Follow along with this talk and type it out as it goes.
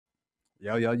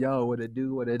Yo, yo, yo, what it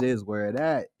do, what it is, where it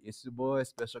at? It's your boy,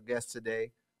 special guest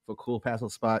today for Cool Paso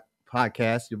Spot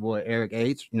Podcast, your boy Eric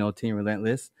H, Team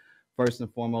Relentless. First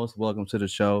and foremost, welcome to the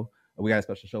show. We got a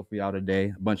special show for y'all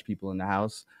today, a bunch of people in the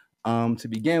house. To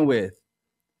begin with,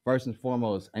 first and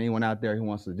foremost, anyone out there who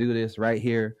wants to do this right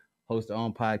here, host their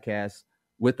own podcast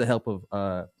with the help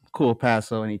of Cool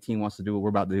Paso, any team wants to do what we're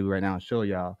about to do right now and show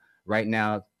y'all. Right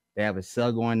now, they have a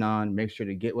sale going on. Make sure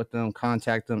to get with them,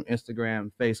 contact them,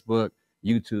 Instagram, Facebook,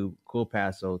 YouTube, Cool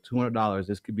Paso, $200.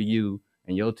 This could be you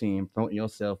and your team promoting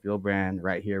yourself, your brand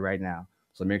right here, right now.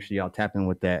 So make sure y'all tap in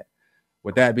with that.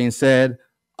 With that being said,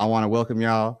 I want to welcome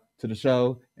y'all to the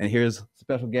show. And here's a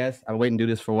special guest. I've been waiting to do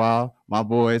this for a while. My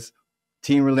boys,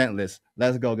 Team Relentless.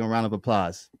 Let's go. Give a round of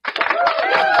applause. That's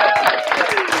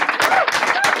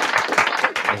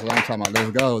what I'm talking about. Let's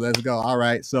go. Let's go. All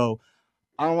right. So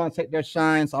I don't want to take their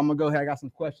shine. So I'm going to go ahead. I got some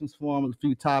questions for them, a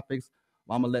few topics.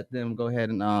 I'm going to let them go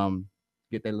ahead and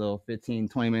get their little 15,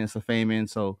 20 minutes of fame in.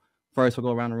 So first, we'll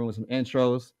go around the room with some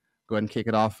intros. Go ahead and kick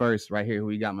it off first. Right here, who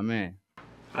you got, my man?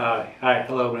 Hi,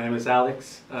 hello, my name is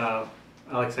Alex.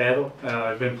 Alex Adel.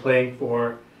 I've been playing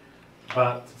for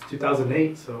about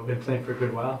 2008, so I've been playing for a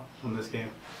good while on this game.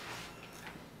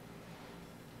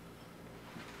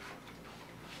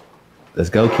 Let's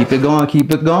go. Keep it going.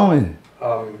 Keep it going.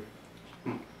 Let's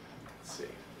see.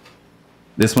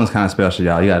 This one's kind of special,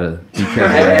 y'all. You got to be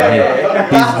careful.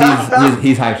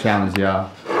 He's hype challenged, y'all.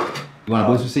 You want a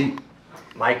booster seat?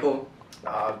 Michael.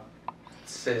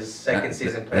 It's his second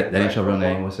season playing. That ain't your real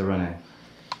name. What's the real name?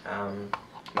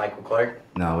 Michael Clark.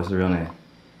 No, what's the real name?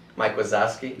 Mike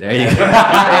Wazowski. There you go.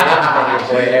 And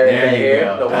your boy Erick There you here,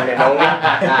 go. the one and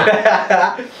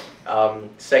only.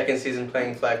 Second season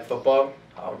playing flag football.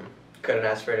 Couldn't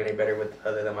ask for it any better with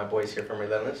other than my boys here from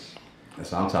Relentless.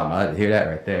 That's what I'm talking about. I hear that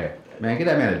right there. Man, get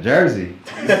that man a jersey.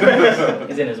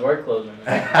 He's in his work clothes.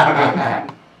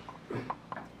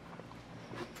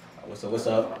 What's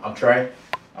up? I'm Trey.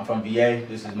 I'm from VA.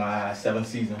 This is my 7th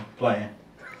season playing.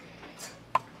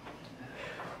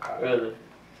 Really?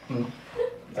 I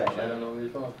don't know where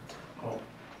you're from.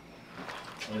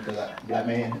 Because black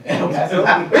man.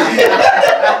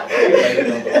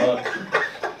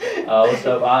 What's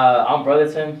up? I'm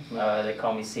Brotherton. They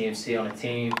call me CMC on the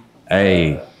team.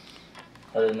 Hey.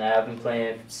 Other than that, I've been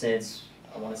playing since,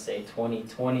 I want to say,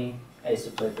 2020. I used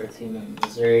to play for a team in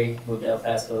Missouri, moved to El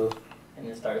Paso, and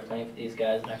then started playing for these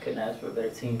guys, and I couldn't ask for a better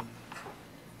team.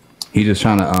 He just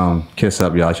trying to kiss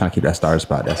up, y'all. He's trying to keep that starter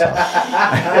spot. That's all.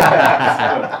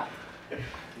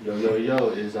 Yo,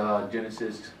 is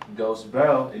Genesis Ghost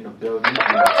Bell in the building. If you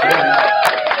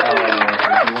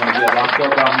want to get locked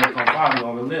up out here, come find me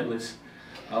on Relentless.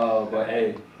 But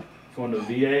hey, from the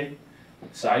VA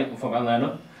site, I'm from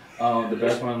Atlanta. The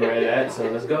best one right at, so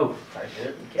let's go. Type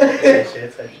shit.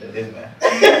 Type shit. It is, man.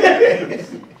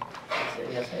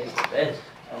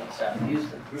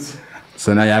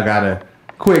 So now y'all got a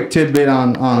quick tidbit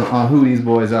on who these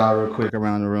boys are real quick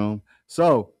around the room.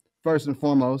 So first and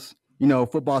foremost,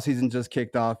 football season just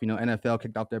kicked off. NFL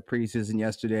kicked off their preseason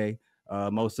yesterday.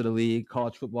 Most of the league,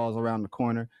 college football is around the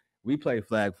corner. We play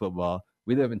flag football.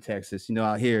 We live in Texas.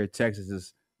 Out here, Texas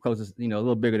is closest, a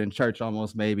little bigger than church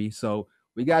almost maybe. So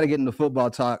we got to get into football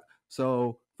talk.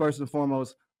 So first and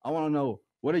foremost, I want to know,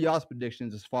 what are y'all's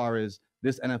predictions as far as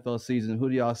this NFL season? Who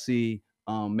do y'all see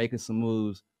making some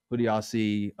moves? Who do y'all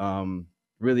see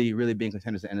really, really being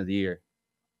contenders at the end of the year?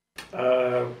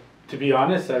 To be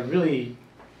honest, I really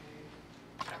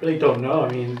don't know.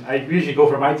 I mean, I usually go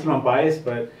for my team. I'm biased,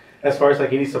 but as far as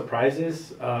like any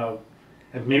surprises,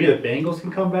 maybe the Bengals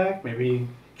can come back. Maybe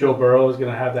Joe Burrow is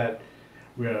going to have that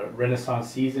renaissance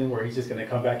season where he's just going to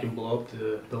come back and blow up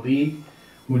the league.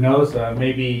 Who knows?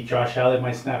 Maybe Josh Allen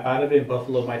might snap out of it.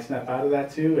 Buffalo might snap out of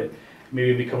that too, and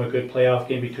maybe become a good playoff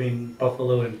game between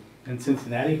Buffalo and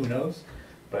Cincinnati. Who knows?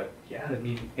 But yeah, I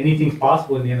mean, anything's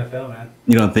possible in the NFL, man.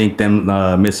 You don't think them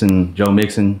missing Joe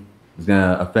Mixon is going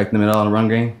to affect them at all in the run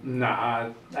game? Nah,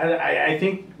 I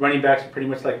think running backs are pretty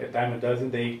much like a dime a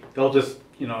dozen. They'll just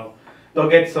they'll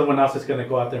get someone else that's going to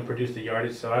go out there and produce the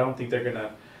yardage. So I don't think they're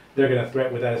gonna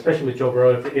threat with that, especially with Joe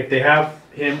Burrow. If they have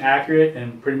him accurate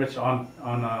and pretty much on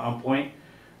point,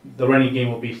 the running game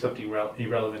will be something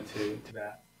irrelevant to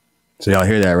that. So y'all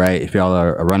hear that, right? If y'all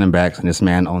are running backs and this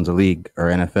man owns a league or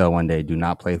NFL one day, do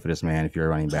not play for this man if you're a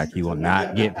running back. You will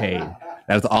not get paid.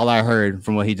 That's all I heard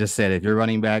from what he just said. If you're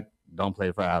running back, don't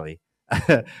play for Ali.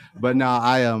 But no,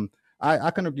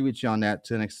 I can agree with you on that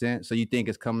to an extent. So you think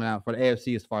it's coming out for the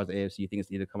AFC? As far as the AFC, you think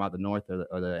it's either come out the North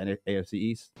or the AFC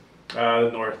East? The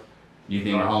North. You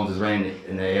think Mahomes is reigning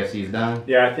and the AFC is done?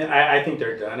 Yeah, I think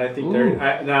they're done. I think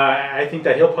I think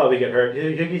that he'll probably get hurt.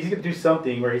 He's gonna do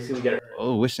something where he's gonna get hurt.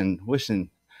 Oh, wishing.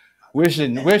 I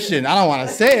don't want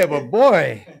to say it, but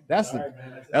boy, that's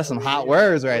some hot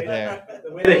words right there.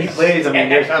 The way that he plays, I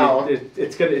mean, it's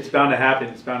bound to happen.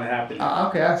 It's bound to happen.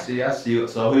 Okay, I see.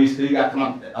 So who you got come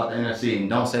up the NFC? And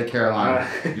don't say Carolina.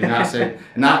 Do not say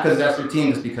not because that's your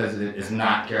team. It's because it's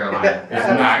not Carolina. It's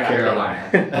not Carolina.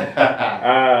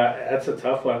 That's a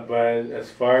tough one. But as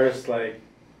far as like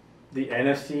the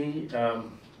NFC,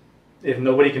 if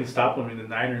nobody can stop them, I mean, the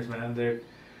Niners, man,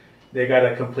 they got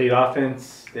a complete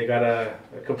offense. They got a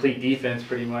complete defense,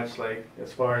 pretty much. Like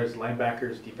as far as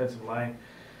linebackers, defensive line,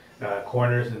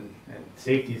 corners, and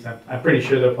safeties. I'm pretty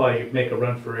sure they'll probably make a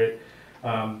run for it.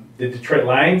 The Detroit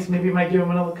Lions maybe might give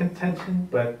them another contention,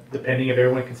 but depending if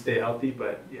everyone can stay healthy.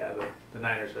 But yeah, the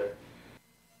Niners are.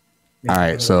 All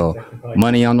right, so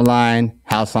money on the line,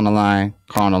 house on the line,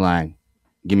 car on the line.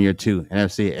 Give me your two.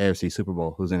 NFC, AFC, Super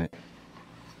Bowl. Who's in it?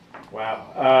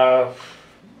 Wow.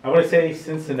 I want to say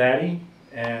Cincinnati,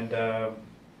 and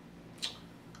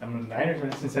I'm the Niners,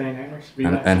 man. Cincinnati Niners.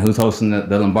 And who's hosting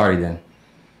the Lombardi then?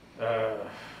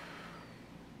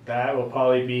 That will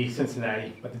probably be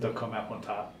Cincinnati. I think they'll come out on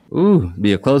top. Ooh,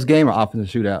 be a close game or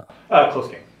offensive shootout? Close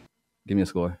game. Give me a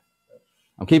score.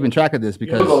 I'm keeping track of this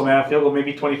because field goal, man. Field goal,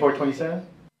 maybe 24-27.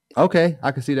 Okay,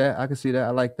 I can see that. I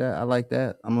like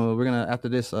that. We're gonna after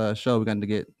this show, we're gonna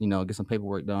get some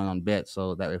paperwork done on bets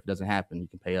so that if it doesn't happen, you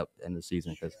can pay up at the end of the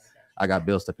season because I got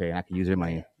bills to pay and I can use your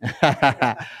money.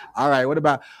 All right, what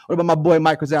about my boy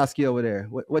Mike Krasowski over there?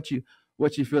 What you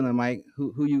feeling, Mike?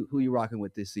 Who you rocking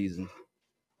with this season?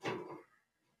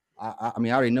 I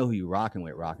mean, I already know who you rocking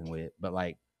with, but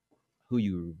like, who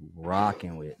you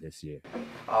rocking with this year?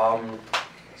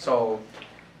 So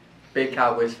big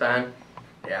Cowboys fan.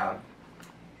 Yeah,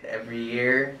 every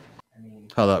year. I mean,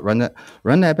 Hold up,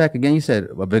 run that back again. You said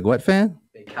a big what fan?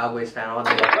 Big Cowboys fan all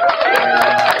day.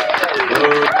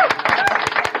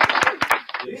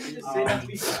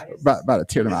 About a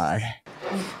tear in my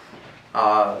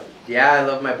eye. Yeah, I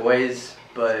love my boys,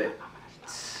 but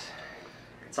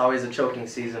it's always a choking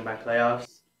season by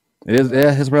playoffs. It is.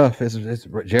 Yeah, it's rough.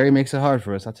 Jerry makes it hard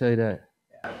for us. I'll tell you that.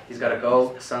 Yeah, he's got to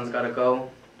go. The son's got to go.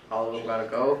 All of them got to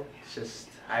go. It's just.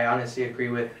 I honestly agree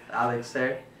with Alex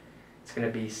there. It's going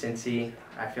to be Cincy.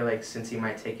 I feel like Cincy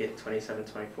might take it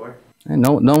 27-24. And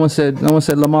no one said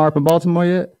Lamar up in Baltimore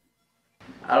yet?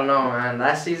 I don't know, man.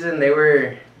 Last season they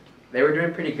were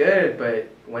doing pretty good, but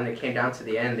when it came down to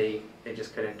the end, they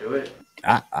just couldn't do it.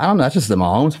 I don't know. That's just the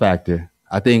Mahomes factor.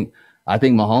 I think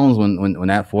Mahomes when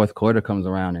that fourth quarter comes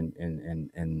around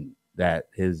and that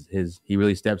he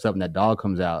really steps up and that dog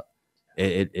comes out.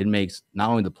 It makes not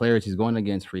only the players he's going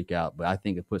against freak out, but I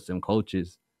think it puts them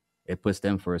coaches, it puts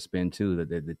them for a spin too. That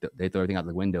they throw everything out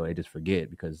the window. They just forget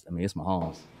because I mean it's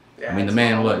Mahomes. Yeah, I mean the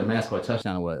man scored a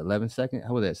touchdown in 11 seconds?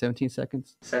 How was that? 17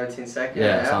 seconds? 17 seconds.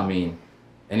 Yeah. So I mean,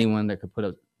 anyone that could put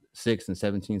up 6 and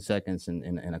 17 seconds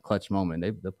in a clutch moment,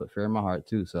 they'll put fear in my heart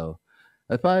too. So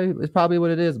it's probably what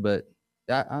it is. But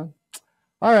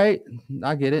all right,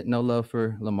 I get it. No love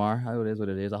for Lamar. It is what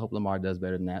it is. I hope Lamar does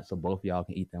better than that, so both of y'all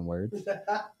can eat them words.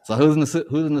 So who's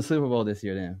in the Super Bowl this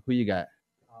year then? Who you got?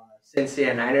 Cincy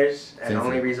and Niners. And Cincy. The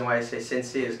only reason why I say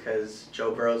Cincy is because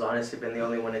Joe Burrow's honestly been the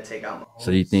only one to take out Mahomes. So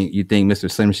you think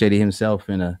Mr. Slim Shady himself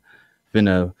finna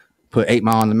put 8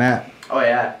 Mile on the map? Oh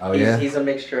yeah. Yeah. He's a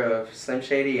mixture of Slim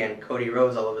Shady and Cody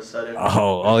Rhodes all of a sudden.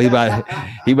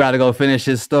 He about to go finish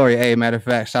his story. Hey, matter of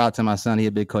fact, shout out to my son. He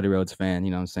a big Cody Rhodes fan.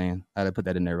 You know what I'm saying? I had to put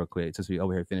that in there real quick since we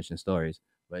over here finishing stories.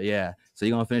 But yeah, so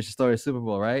you're gonna finish the story of Super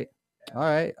Bowl, right?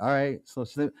 Yeah. All right. So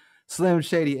Slim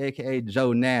Shady, aka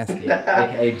Joe Nasty,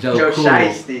 aka Joe Cool,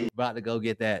 Shiesty. about to go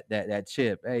get that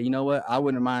chip. Hey, you know what? I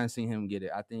wouldn't mind seeing him get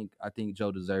it. I think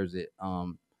Joe deserves it.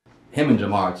 Him and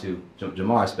Jamar too.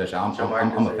 Jamar especially. I'm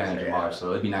a fan of Jamar,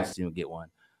 so it'd be nice to see him get one.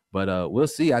 But we'll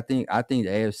see. I think the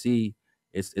AFC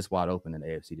it's wide open in the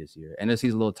AFC this year.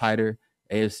 NFC's a little tighter.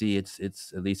 AFC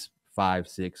it's at least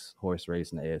 5-6 horse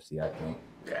race in the AFC. I think.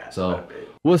 Yeah. So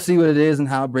we'll see what it is and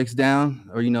how it breaks down.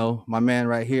 Or my man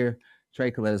right here, Trey,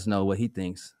 can let us know what he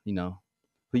thinks. Who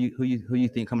you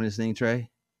think coming to this thing, Trey?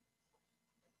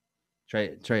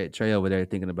 Trey over there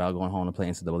thinking about going home to play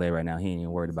NCAA right now. He ain't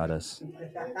even worried about us.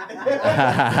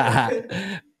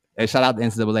 Hey, shout out to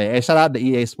NCAA. Hey, shout out to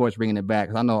EA Sports bringing it back.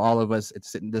 Because I know all of us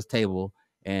sitting at this table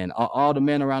and all the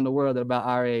men around the world that are about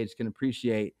our age can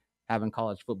appreciate having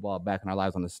college football back in our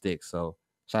lives on the stick. So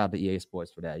shout out to EA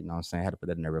Sports for that. You know what I'm saying? I had to put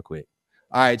that in there real quick.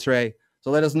 All right, Trey.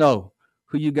 So let us know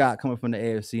who you got coming from the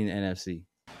AFC and the NFC.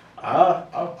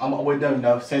 I'm with them, you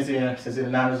know, Cincy the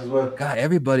Niners as well. God,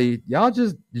 everybody, did y'all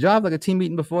have like a team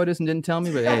meeting before this and didn't tell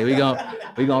me? But hey, we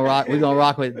gonna rock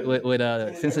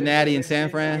with Cincinnati and San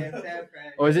Fran.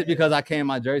 Or is it because I came in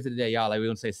my jersey today, y'all? Like we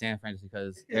gonna say San Fran just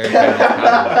because Erick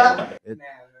I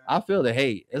feel the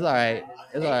hate. It's all right.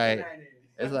 It's all right.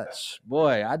 It's like,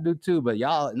 boy, I do too. But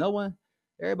y'all, no one,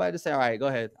 everybody just say, all right, go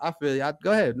ahead. I feel you.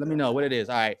 Go ahead. Let me know what it is.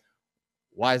 All right.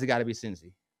 Why has it got to be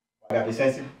Cincy? I got to be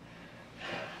Cincy.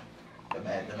 The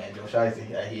man Joe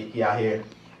Shiesty. He out here.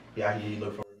 He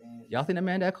look for revenge. Y'all think that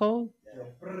man that cold? Yeah.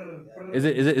 Is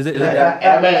it and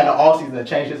that man in the offseason to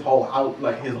change his whole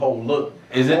his whole look.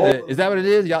 Is that what it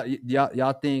is?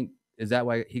 Y'all think is that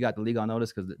why he got the league on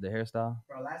notice because the hairstyle?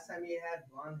 Bro, last time he had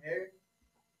blonde hair,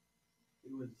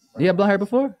 he had blonde hair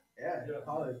before? Yeah, in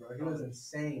college, bro. He was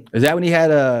insane. Is that when he had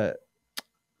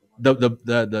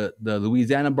the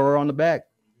Louisiana burr on the back?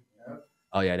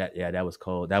 Oh yeah, that was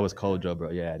cold. That was cold, Joe,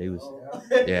 bro. Yeah, he was.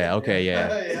 Yeah, okay, yeah,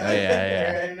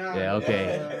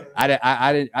 okay.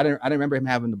 I didn't remember him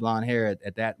having the blonde hair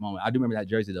at that moment. I do remember that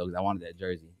jersey though, because I wanted that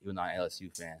jersey, even though I'm an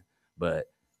LSU fan. But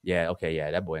yeah, okay,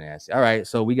 yeah, that boy nasty. All right,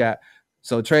 so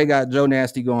Trey got Joe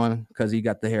Nasty going because he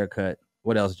got the haircut.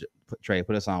 What else, Trey?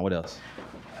 Put us on. What else?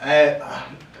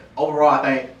 Overall, I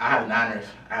think I have the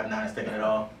Niners. Taking it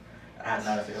all.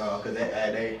 Because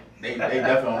they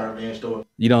definitely on a revenge story.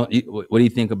 What do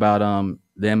you think about them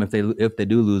if they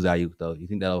do lose Ayuk though? You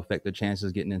think that'll affect their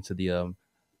chances getting into the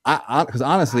because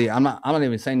honestly, I'm not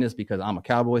even saying this because I'm a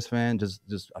Cowboys fan, just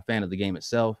a fan of the game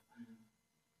itself.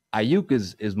 Ayuk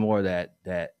is more that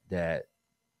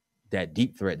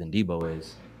deep threat than Debo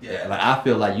is. Yeah, like I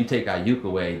feel like you take Ayuk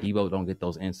away, Debo don't get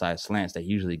those inside slants that he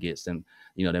usually gets them,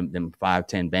 them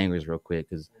 5-10 bangers real quick.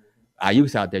 Because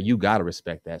Ayuk's out there, you gotta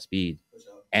respect that speed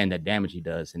and the damage he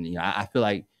does. And I feel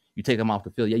like you take him off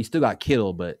the field, yeah, you still got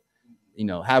Kittle, but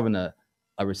having a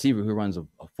receiver who runs a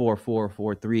 4-4,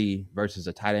 4-3 versus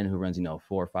a tight end who runs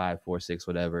 4-5, 4-6,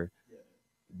 whatever.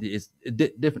 It's a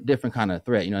different kind of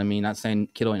threat. You know what I mean? Not saying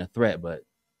Kittle ain't a threat, but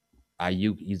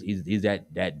Ayuk, he's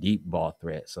that deep ball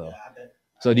threat. So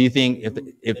do you think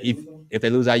if they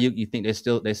lose Ayuk, you think they're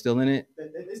still in it?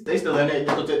 They still in it.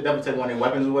 They'll take one of their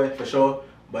weapons away for sure.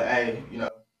 But hey,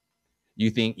 You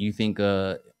think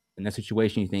in that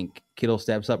situation, you think Kittle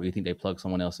steps up, or you think they plug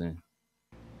someone else in?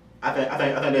 I think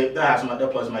they'll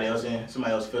plug somebody else in.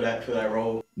 Somebody else fill that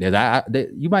role. Yeah,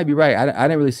 you might be right. I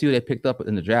didn't really see who they picked up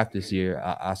in the draft this year.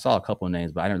 I saw a couple of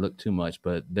names, but I didn't look too much.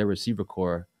 But their receiver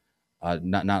core,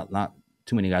 not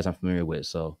too many guys I'm familiar with.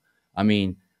 So, I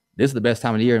mean, this is the best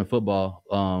time of the year in football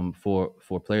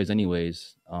for players,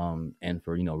 anyways, and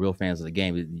for real fans of the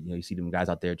game. You see them guys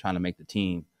out there trying to make the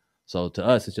team. So to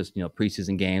us, it's just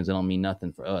preseason games. They don't mean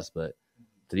nothing for us, but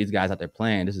to these guys out there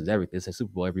playing, this is everything. It's a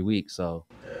Super Bowl every week. So,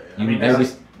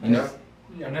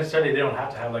 necessarily they don't have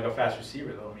to have like a fast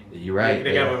receiver though. I mean, you're right.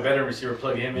 They have a veteran receiver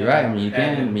plug him in. You're right. I mean, you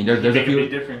can. I mean,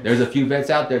 there's a few vets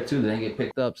out there too that didn't get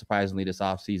picked up surprisingly this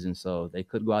offseason. So they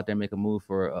could go out there and make a move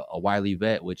for a wily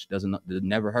vet, which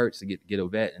never hurts to get a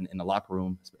vet in the locker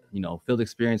room. Field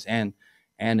experience and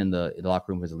in the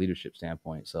locker room as a leadership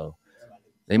standpoint. So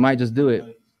they might just do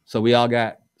it. So we all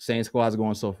got same squads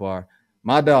going so far.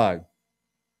 My dog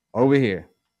over here,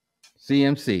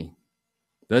 CMC,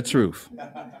 the truth.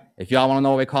 If y'all want to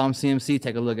know what we call him, CMC,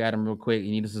 take a look at him real quick.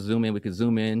 You need us to zoom in. We can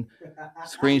zoom in,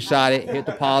 screenshot it, hit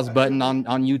the pause button on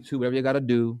YouTube, whatever you got to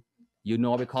do. You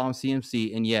know what we call him,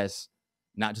 CMC. And yes,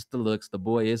 not just the looks. The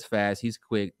boy is fast. He's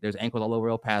quick. There's ankles all over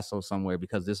El Paso somewhere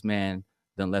because this man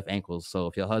done left ankles. So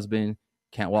if your husband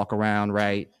can't walk around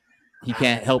right, he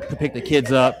can't help to pick the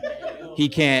kids up. He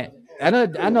can't. I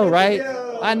know, right?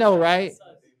 I know, right?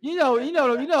 You know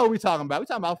what we talking about. We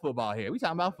talking about football here. We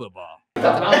talking about football.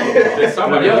 There's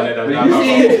somebody on there that's not You talking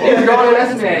see, about football. it's going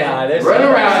this man running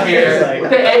around here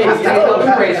with the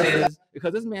A's braces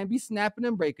because this man be snapping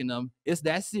and breaking them. It's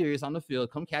that serious on the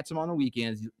field. Come catch him on the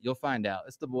weekends. You'll find out.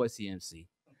 It's the boy CMC.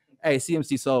 Hey,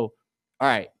 CMC. So, all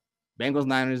right, Bengals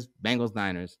Niners.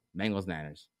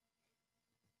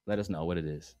 Let us know what it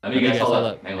is. Let me guess. Hold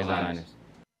up. Bengals Niners.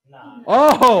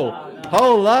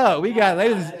 Hold up. We got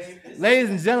ladies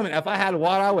and gentlemen. If I had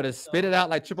water, I would have spit it out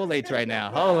like Triple H right now.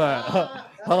 Hold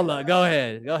up. Go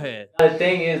ahead. The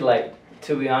thing is, like,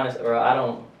 to be honest, bro, I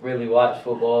don't really watch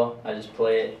football. I just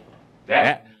play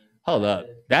it. Hold up.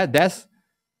 That's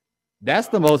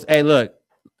the most. Hey, look,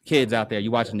 kids out there,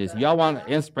 you watching this? Y'all want an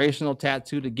inspirational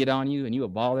tattoo to get on you, and you a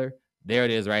baller? There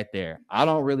it is, right there. I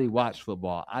don't really watch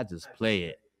football. I just play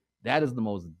it. That is the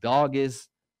most doggest.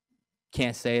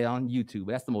 Can't say it on YouTube,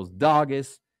 but that's the most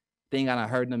doggest thing I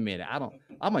heard in a minute. I'm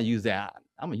gonna use that.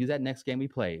 I'm gonna use that next game we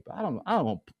played. But I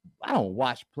don't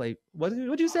watch play.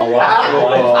 What'd you say?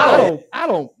 I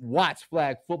don't watch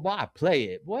flag football. I play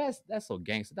it. Boy, that's so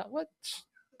gangster. What?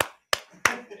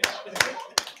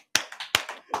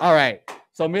 All right.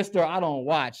 So, Mr. I don't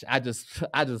watch. I just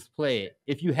play it.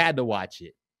 If you had to watch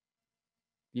it,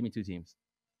 give me 2 teams.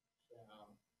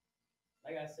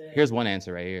 Like I said, here's one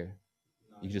answer right here.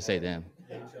 You can just say them.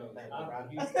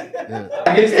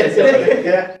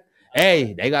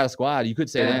 Hey, they got a squad. You could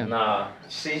say them. Nah.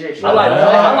 CJ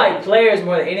I like players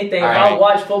more than anything. All if right. I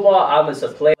watch football, I'm just a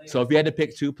player. So if you had to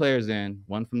pick 2 players in,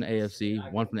 one from the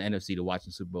AFC, one from the NFC to watch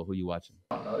the Super Bowl, who you watching?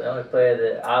 The only player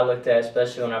that I looked at,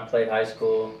 especially when I played high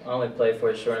school, I only played for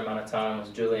a short amount of time, was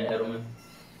Julian Edelman.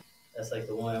 That's like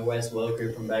the one Wes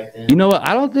Welker from back then. You know what?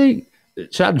 I don't think.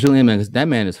 Shout out to Julian, man, because that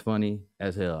man is funny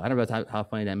as hell. I never realized how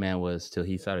funny that man was till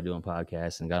he started doing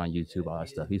podcasts and got on YouTube, all that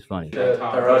stuff. He's funny. The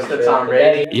roast of Tom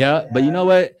Brady. Yeah, but you know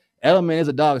what? Edelman is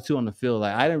a dog too on the field.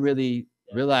 Like I didn't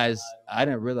realize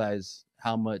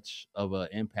how much of an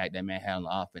impact that man had on the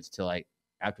offense till like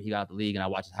after he got out the league and I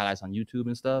watched his highlights on YouTube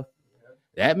and stuff.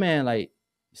 That man, like,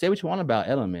 say what you want about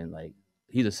Edelman, like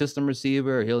he's a system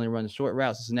receiver. He only runs short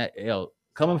routes. This and that.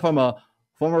 Coming from a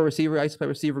former receiver, I used to play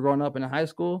receiver growing up in high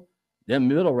school. Them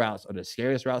middle routes are the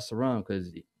scariest routes to run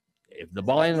because if the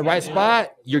ball ain't in the right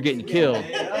spot, you're getting killed,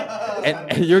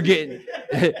 and you're getting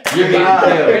killed. If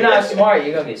you're not smart,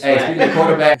 you're gonna get smacked. Hey, speaking of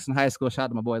quarterbacks in high school, shout out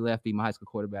to my boy Lefty, my high school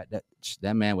quarterback.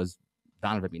 That man was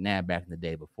Donovan McNabb back in the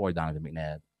day before Donovan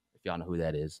McNabb. If y'all know who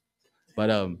that is, but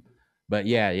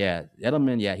yeah,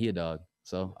 Edelman, yeah, he a dog.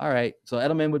 So all right, so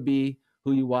Edelman would be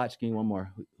who you watch. Give me one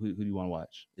more. Who do you want to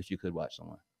watch if you could watch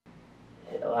someone?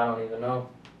 Hell, I don't even know.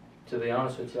 To be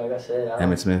honest with you, like I said,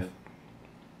 Emmitt Smith,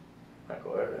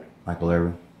 Michael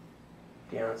Irvin,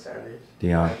 Deion Sanders.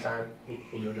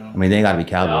 I mean, they got to be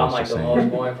Cowboys. I'm like the most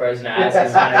boring person to ask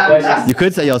this kind of questions. You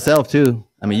could say yourself too.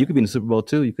 I mean, you could be in the Super Bowl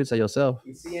too. You could say yourself.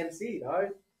 You CMC, dog.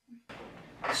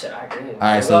 Shit, I agree. All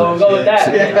right, so we'll go with that.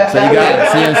 So you got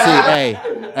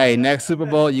CMC. Hey, next Super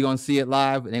Bowl, you're gonna see it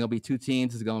live. It ain't gonna be 2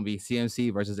 teams. It's gonna be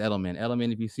CMC versus Edelman.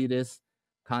 Edelman, if you see this,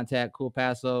 contact Cool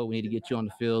Paso. We need to get you on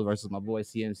the field versus my boy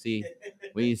CMC.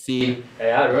 We see.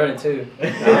 Hey, I'd run it too.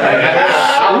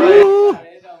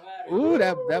 Ooh,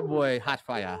 that boy, hot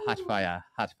fire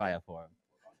for him.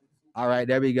 All right,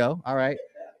 there we go. All right,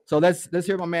 so let's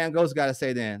hear what my man Ghost got to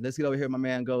say. Then let's get over here, my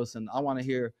man Ghost, and I want to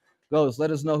hear Ghost.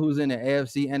 Let us know who's in the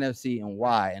AFC, NFC, and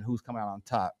why, and who's coming out on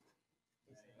top.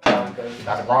 Not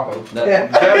the Broncos. You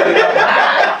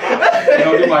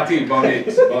don't do my team, Bo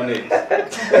Nix.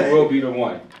 You will be the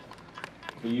one.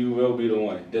 You will be the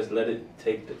one. Just let it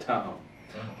take the time.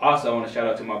 Also, I want to shout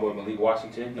out to my boy Malik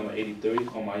Washington, number 83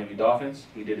 on Miami Dolphins.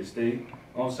 He did his thing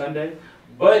on Sunday.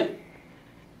 But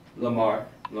Lamar's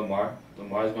going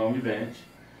to revenge.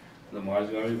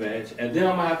 And then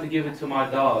I'm going to have to give it to my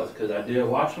dogs because I did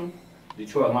watch them.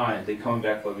 Detroit Lions, they coming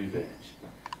back for revenge.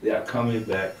 They are coming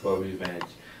back for revenge.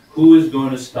 Who is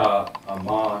going to stop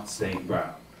Amon St.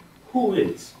 Brown? Who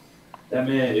is? That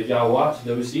man, if y'all watch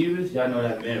the receivers, y'all know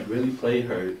that man really played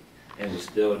hurt and was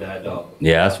still that dog.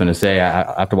 Yeah, I was gonna say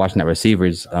after watching that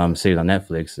receivers series on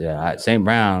Netflix, St.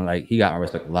 Brown, like he got my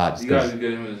respect a lot. You gotta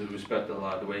give him his respect a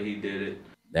lot the way he did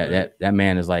it. That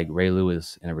man is like Ray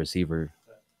Lewis in a receiver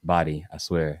body. I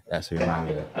swear, that's who he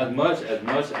reminds me of. As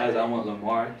much as I want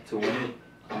Lamar to win it,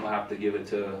 I'm gonna have to give it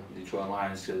to Detroit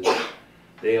Lions because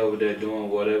they over there doing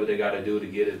whatever they got to do to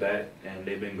get it back, and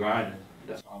they've been grinding.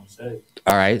 That's all I'm saying.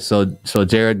 All right, so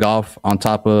Jared Goff on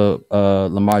top of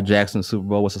Lamar Jackson Super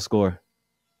Bowl. What's the score?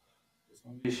 It's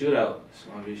gonna be a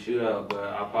shootout. But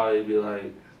I'll probably be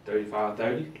like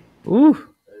 35-30. Ooh.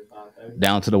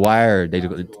 Down to the wire.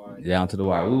 Down to the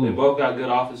wire. Ooh. They both got good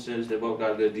offenses. They both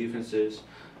got good defenses.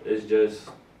 It's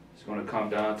going to come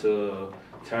down to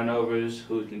turnovers.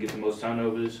 Who can get the most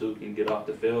turnovers? Who can get off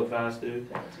the field faster?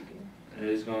 And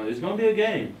it's going to be a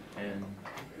game, and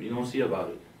you're going to see about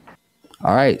it.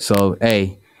 All right. So,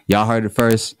 hey, y'all heard it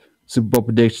first. Super Bowl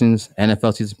predictions,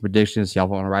 NFL season predictions. Y'all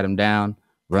want to write them down?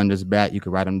 Run this back. You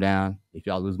can write them down. If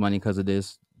y'all lose money because of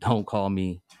this, don't call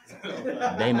me.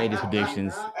 They made these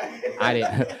predictions.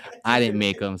 I didn't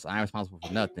make them, so I'm responsible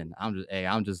for nothing. I'm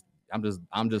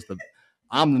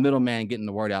the middleman getting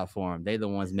the word out for them. They're the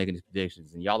ones making these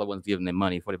predictions, and y'all the ones giving them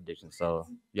money for the predictions. So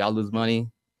if y'all lose money,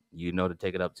 you know to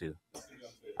take it up to.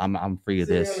 I'm free of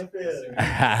this.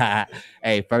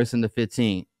 Hey, first and the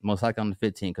 15th, most likely on the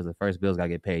 15th, because the first bill's gotta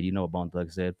get paid. You know what Bone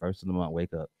Thug said? First of the month,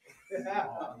 wake up.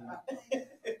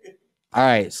 All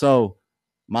right, so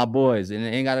my boys, and it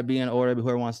ain't gotta be in order.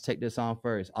 Whoever wants to take this on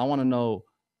first, I want to know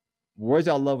where's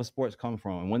y'all love of sports come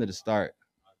from, and when did it start?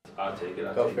 I'll take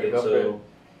it. Go for it.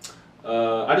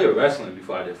 I did wrestling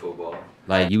before I did football.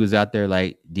 Like you was out there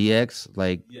like DX,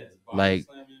 like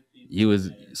you was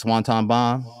Swanton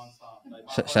Bomb.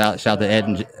 Shout out to Ed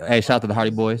and hey, shout out to the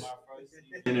Hardy Boys.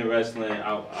 And in wrestling,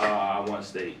 I won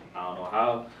state. I don't know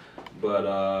how,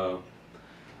 but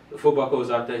the football coach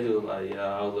out there, he was like, yeah,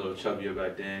 I was a little chubbier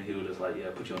back then. He was just like, yeah,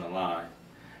 put you on the line.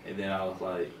 And then I was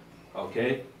like,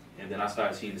 okay. And then I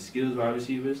started seeing the skills wide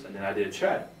receivers, and then I did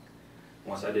track.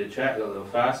 Once I did track, I got a little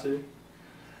faster.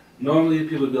 Normally,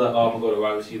 people would be like, oh, I'm going to go to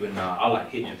wide receiver. Nah, I like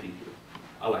hitting people.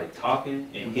 I like talking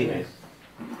and hitting.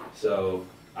 So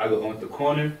I go on the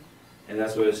corner, and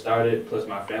that's where it started. Plus,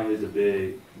 my family's a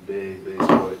big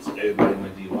sports. Everybody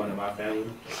went D1 in my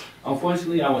family.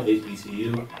 Unfortunately, I went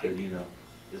HBCU because, you know,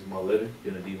 it's more living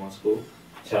than a D1 school.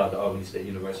 Shout out to Albany State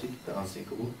University, the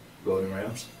unsinkable Golden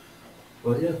Rams.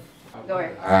 But yeah. All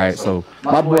right, so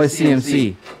my boy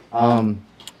CMC,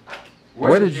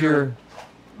 where did your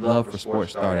love for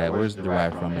sports start at? Where's it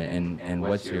derived from it, and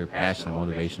what's your passion and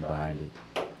motivation behind it?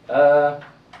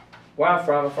 Where I'm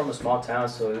from a small town,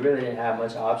 so we really didn't have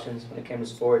much options when it came to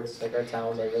sports. Like our town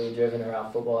was like really driven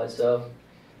around football itself,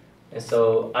 and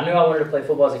so I knew I wanted to play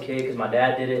football as a kid because my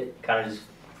dad did it. Kind of just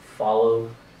followed.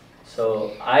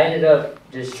 So I ended up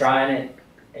just trying it,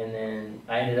 and then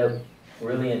I ended up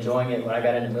really enjoying it. When I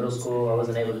got into middle school, I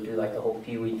wasn't able to do like the whole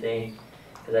Pee-wee thing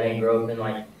because I didn't grow up in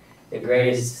like the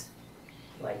greatest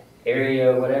like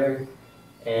area or whatever.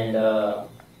 And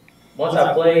once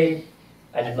I played,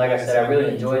 like I said, I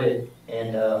really enjoyed it,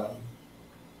 and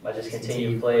I just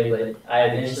continued to play. But I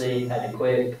eventually had to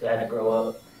quit because I had to grow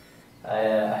up. I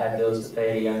had bills to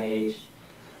pay at a young age,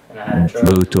 and I had to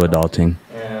trouble. Move to adulting.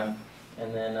 Yeah,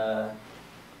 and then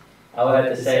I would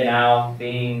have to say now,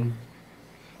 being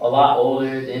a lot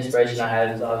older, the inspiration I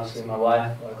had is obviously my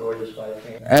wife, my gorgeous wife.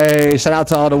 Hey, shout out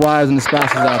to all the wives and the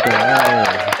spouses out there. Hey.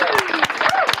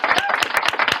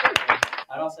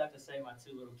 I'd also have to say my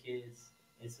two little kids.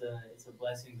 It's a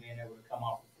blessing being able to come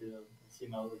off the field and see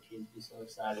my little kids be so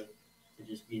excited to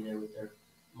just be there with their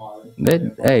mother.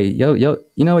 Hey, you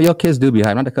know what? Your kids do be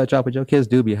hype. Not to cut you off, but your kids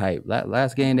do be hype.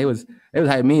 Last game, they was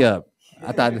hyping me up.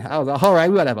 I thought I was all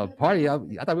right. We gotta have a party. I thought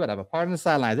we gotta have a party on the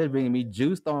sidelines. They're bringing me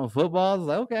juice, throwing footballs.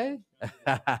 I was like, okay.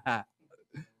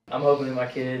 I'm hoping that my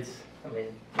kids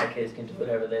can do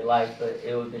whatever they like, but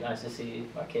it would be nice to see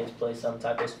my kids play some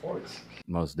type of sports.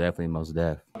 Most definitely, most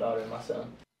def. My daughter and my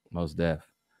son. Most def.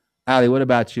 Ali, what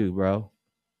about you, bro?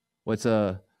 What's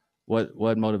what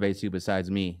motivates you besides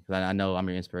me? Because I know I'm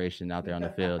your inspiration out there on the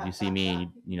field. You see me,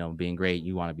 and you know, being great.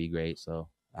 You want to be great, so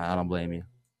I don't blame you.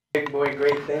 Big boy,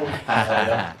 great thing.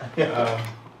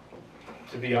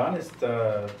 To be honest,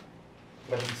 what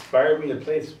inspired me to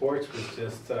play sports was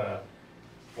just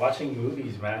watching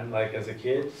movies, man. Like as a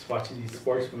kid, just watching these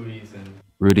sports movies and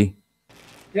Rudy.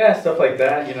 Yeah, stuff like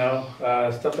that. You know,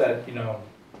 stuff that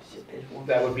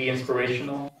that would be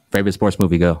inspirational. Favorite sports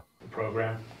movie? Go. The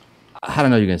program. I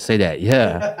don't know you're gonna say that.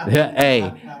 Yeah. Yeah. Hey,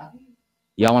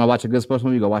 y'all want to watch a good sports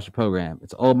movie? Go watch The Program.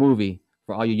 It's an old movie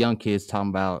for all you young kids talking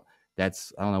about.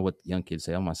 That's I don't know what young kids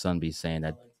say. Oh, my son be saying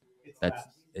that.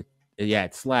 Yeah,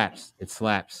 it slaps. It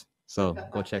slaps. So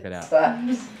go check it out.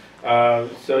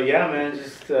 So yeah, man.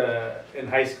 Just in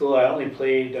high school, I only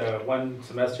played one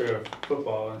semester of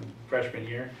football in freshman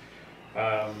year.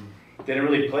 Didn't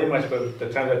really play much, but the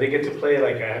time that they get to play,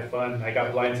 like I had fun. I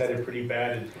got blindsided pretty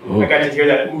bad, and I got to hear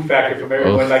that ooh factor from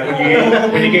everyone. Like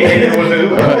when you get hit, it was a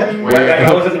ooh.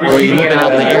 I was in the receiving end.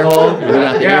 Out the air hole?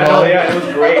 Yeah, it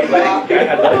was great. Like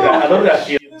I love that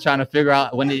feel. Trying to figure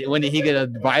out when did he get a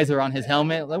visor on his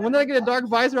helmet? Like when did I get a dark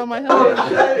visor on my helmet?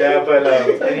 Yeah, but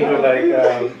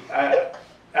anyway,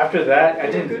 after that, I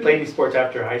didn't play any sports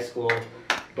after high school,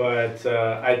 but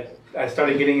I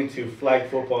started getting into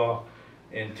flag football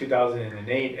in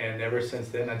 2008, and ever since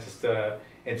then I just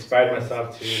inspired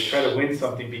myself to try to win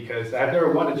something because I've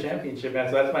never won a championship, man.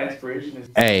 So that's my inspiration. Is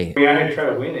hey, I had to try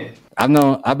to win it.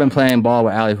 I've been playing ball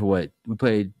with Ali for what? We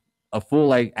played a full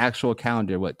like actual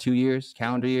calendar, 2 years?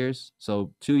 Calendar years.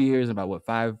 So 2 years, about what,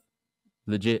 5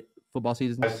 legit football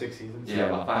seasons? 5, 6 seasons. Yeah,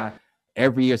 about 5.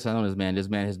 Every year, so I know this man. This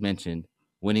man has mentioned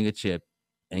winning a chip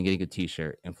and getting a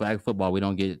T-shirt. In flag football, we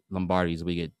don't get Lombardis.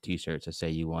 We get T-shirts that say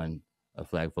you won a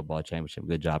flag football championship.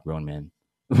 Good job, grown man.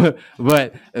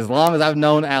 But as long as I've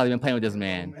known Ali, been playing with this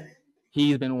man,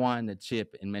 he's been wanting a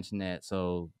chip and mentioned that.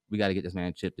 So we got to get this man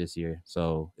a chip this year.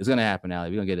 So it's gonna happen, Ali.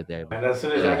 We're gonna get it there. And as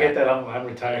soon as I get that, I'm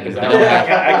retired because I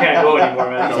can't go anymore,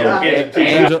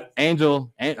 man.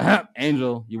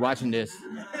 Angel, you watching this?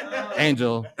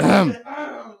 Angel,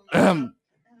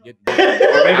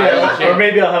 Or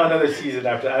maybe I'll have another season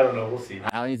after. I don't know. We'll see.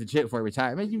 I need to chip for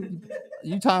retirement.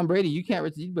 You Tom Brady. You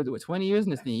can't. You but 20 years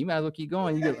in this thing. You might as well keep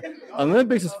going. You get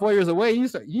Olympics is 4 years away. You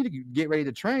need to get ready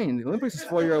to train. The Olympics is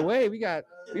 4 years away. We got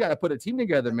to put a team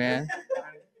together, man.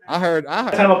 I heard.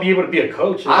 Time I'll be able to be a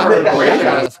coach. I heard Brady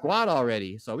got a squad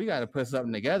already, so we got to put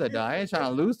something together, dog. I ain't trying to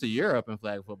lose to Europe in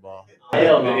flag football.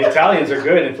 The Italians are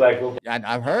good in flag football.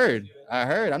 I've heard.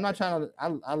 I'm not trying to.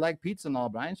 I like pizza and all,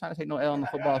 but I ain't trying to take no L on the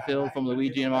football field from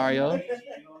Luigi and Mario.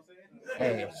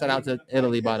 Hey, shout out to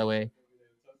Italy, by the way.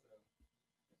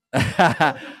 all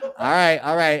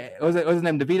right. What's his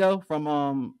name? DeVito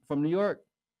from New York,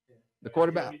 the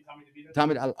quarterback.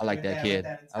 Tommy, I like that kid.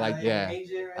 I like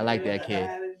that kid.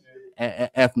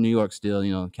 F New York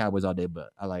still, Cowboys all day,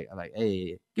 but I like.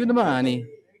 Hey, give me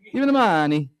the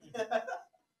money.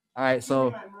 All right,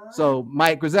 so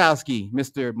Mike Grozowski,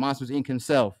 Mr. Monsters Inc.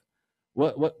 himself.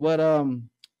 What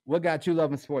got you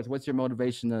loving sports? What's your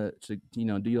motivation to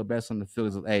do your best on the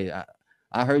field? Hey,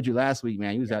 I heard you last week,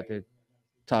 man. You was out there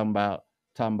talking about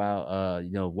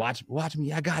watch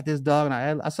me. I got this, dog,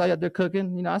 and I saw you out there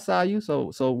cooking. I saw you.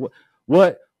 So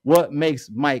what makes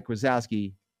Mike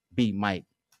Grozowski beat Mike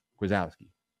Grozowski?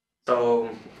 So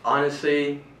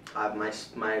honestly,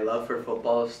 my love for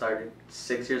football started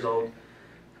 6 years old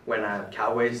when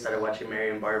Cowboys started watching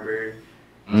Marion Barber.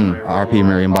 RP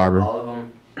Marion Barber. All of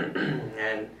them.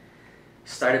 And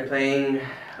started playing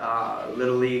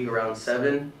Little League around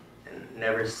 7 and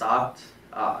never stopped.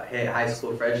 Hit high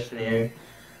school freshman year.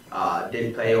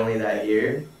 Did play only that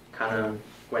year. Kind of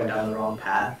went down the wrong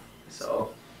path.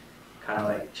 So kind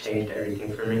of changed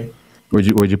everything for me.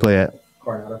 Where'd you play at?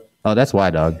 Coronado. Oh, that's why,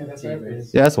 dog. Yeah,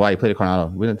 that's why you played at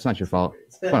Coronado. It's not your fault.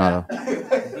 Coronado.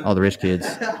 All the rich kids.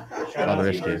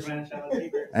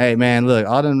 Hey, man, look,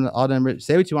 all them rich.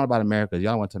 Say what you want about Americas.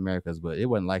 Y'all went to Americas, but it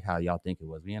wasn't like how y'all think it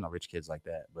was. We ain't no rich kids like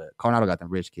that. But Coronado got them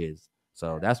rich kids.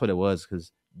 So that's what it was.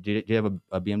 Because did you have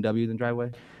a BMW in the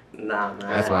driveway? Nah, man.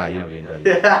 That's why you know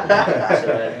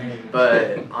BMW.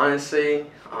 But honestly,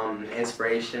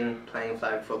 inspiration playing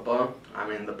flag football. I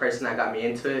mean, the person that got me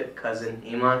into it, cousin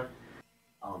Iman.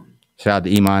 Shout out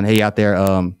to Iman. Hey, out there.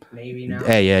 Maybe now.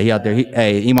 Hey, yeah, he out there.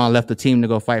 Iman left the team to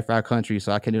go fight for our country,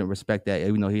 so I can't even respect that.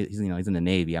 Even though he's in the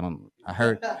Navy.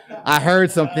 I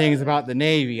heard some things about the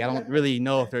Navy. I don't really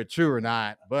know if they're true or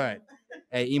not. But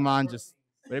hey, Iman, just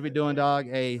whatever you're doing, dog.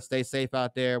 Hey, stay safe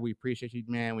out there. We appreciate you,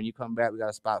 man. When you come back, we got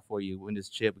a spot for you. Win this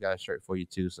chip, we got a shirt for you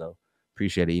too. So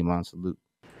appreciate it, Iman. Salute.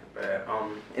 But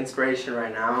inspiration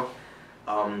right now,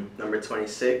 number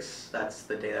 26. That's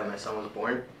the day that my son was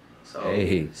born. So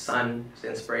son's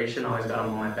inspiration, always got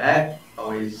him on my back,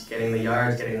 always getting the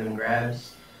yards, getting them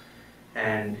grabs.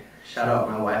 And shout out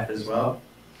my wife as well,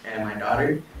 and my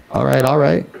daughter. All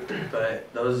right.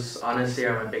 But those honestly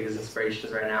are my biggest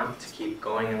inspirations right now to keep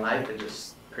going in life and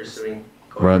just pursuing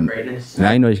greatness.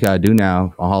 Now you know what you gotta do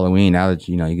now on Halloween. Now that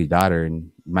you get your daughter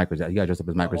and Mike, you gotta dress up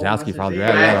as Mike Grozowski. Probably the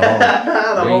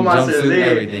whole jumpsuit,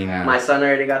 everything. Now. My son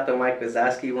already got the Mike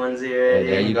Grozowski onesie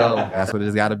already. There you go. That's what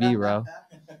it's gotta be, bro.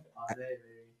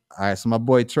 All right, so my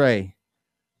boy Trey,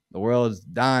 the world is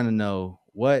dying to know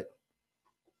what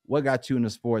got you into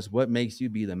sports. What makes you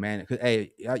be the man? Because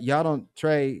hey, y'all don't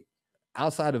Trey,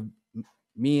 outside of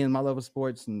me and my love of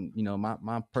sports and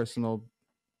my personal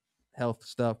health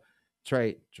stuff.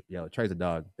 Trey's a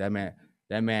dog. That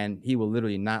man, he will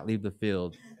literally not leave the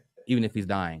field, even if he's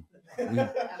dying.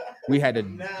 We had to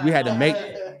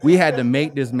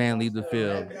make this man leave the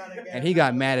field, and he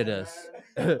got mad at us.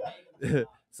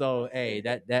 So hey,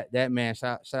 that man,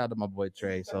 shout out to my boy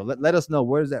Trey. So let us know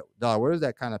where does that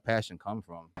kind of passion come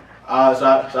from?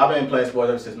 So I've been playing sports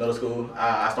ever since middle school.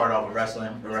 I started off with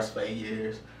wrestling. Been wrestling for 8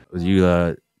 years. Was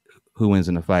you who wins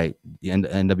in the fight, the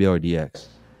NWO or DX?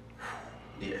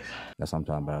 DX. That's what I'm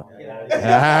talking about.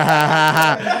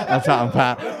 I'm talking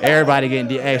about everybody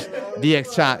getting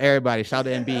DX chop. Everybody shout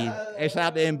out to Embiid. Hey, shout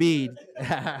out to Embiid.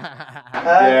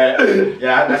 yeah.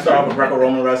 I started off with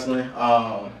Greco-Roman wrestling.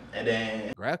 And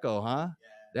then Greco, huh?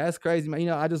 That's crazy, man.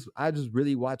 I just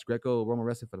really watched Greco-Roman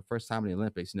wrestling for the first time in the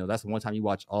Olympics. That's the one time you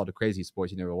watch all the crazy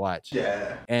sports you never watch.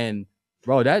 Yeah. And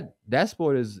bro, that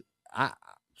sport is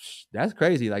that's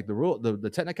crazy. Like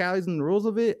the technicalities and the rules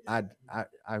of it, I'd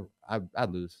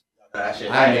lose.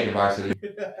 I make a varsity.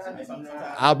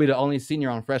 I'll be the only senior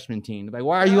on freshman team. Like,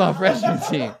 why are you on freshman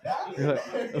team?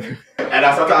 And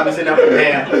I sometimes be sitting there like,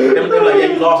 damn. They're like,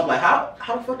 yeah, you lost. I'm like, how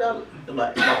the fuck that? I'm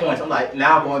like, my points. I'm like,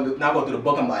 now going through the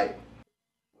book. I'm like,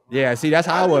 yeah. See, that's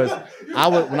how I was.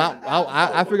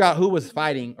 I forgot who was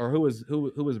fighting or who was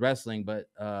wrestling, but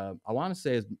I want to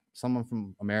say it's someone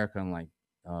from America and like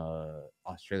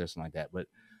Australia or something like that. But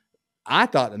I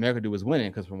thought the American dude was winning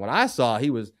because from what I saw, he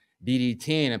was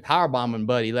DD10 and power bombing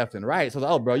Buddy left and right. So I was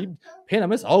like, oh, bro, you pin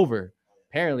him, it's over.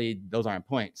 Apparently, those aren't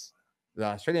points. The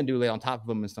Australian dude lay on top of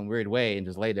him in some weird way and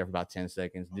just laid there for about 10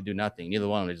 seconds. Did do nothing. Neither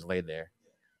one of them just laid there.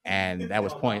 And that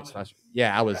was points.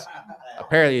 Yeah, I was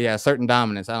apparently certain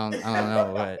dominance. I don't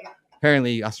know, but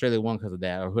apparently Australia won because of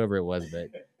that or whoever it was. But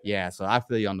yeah, so I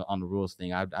feel you on the rules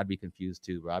thing. I'd be confused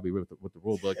too, bro. I'd be with the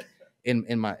rule book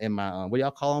in my what do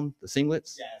y'all call them? The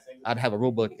singlets. Yeah, I'd have a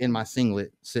rule book in my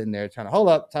singlet sitting there trying to hold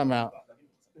up, time out.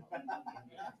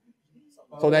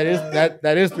 So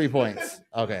that is 3 points.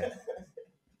 Okay.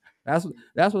 That's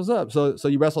what's up. So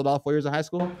you wrestled all 4 years in high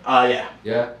school? Yeah.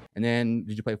 Yeah. And then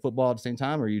did you play football at the same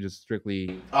time, or you just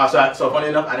strictly? So funny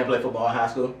enough, I didn't play football in high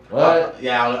school. What?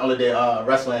 Yeah, I only did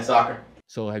wrestling and soccer.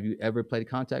 So have you ever played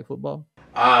contact football?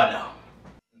 No.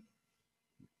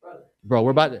 Bro,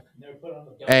 we're about to.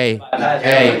 Hey,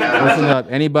 listen up.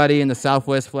 Anybody in the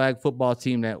Southwest Flag football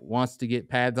team that wants to get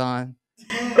pads on?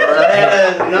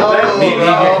 Leave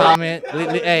your comment.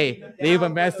 Leave a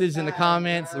message in the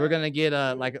comments. We're gonna get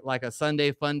like a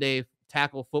Sunday fun day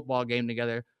tackle football game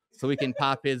together, so we can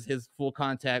pop his full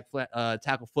contact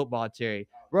tackle football cherry.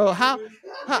 Bro, how?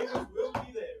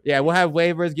 Yeah, we'll have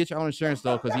waivers. Get your own insurance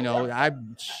though, because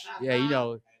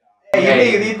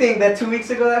Hey, do you think that 2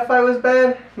 weeks ago that fight was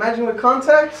bad? Imagine with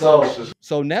contact.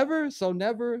 So never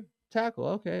tackle.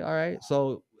 Okay, all right.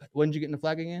 So when did you get in the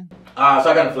flag again? So I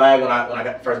got in the flag when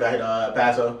I first got hit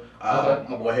Paso.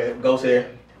 My boy here goes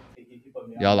here.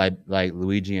 Y'all like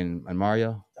Luigi and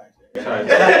Mario?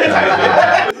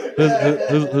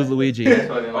 Who's Luigi?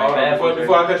 Before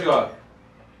I cut you off,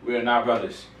 we are not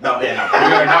brothers. No, yeah, no. We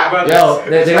are not brothers. Yo,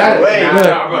 they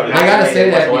gotta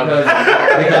say that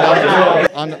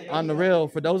because on the real,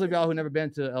 for those of y'all who never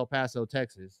been to El Paso,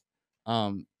 Texas,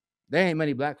 there ain't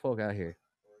many black folk out here.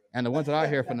 And the ones that are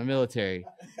here from the military.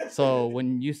 So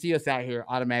when you see us out here,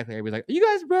 automatically everybody's like, "Are you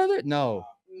guys brother?" No.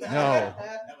 I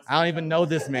don't even know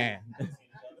this man.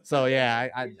 So yeah,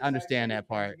 I understand that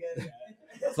part.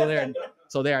 So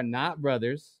they are not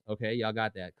brothers. Okay, y'all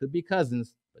got that. Could be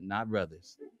cousins, but not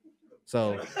brothers.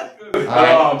 So,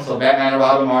 so Batman and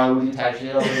Robin, Marley, type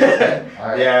shit. Okay. All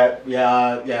right.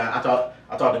 Yeah.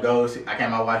 I talked to Ghost. I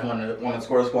came my wife one of the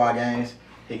Squirrel Squad games.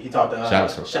 He talked to shout out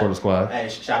to Squirrel Squad. Hey,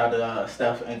 shout out to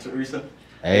Steph and Teresa.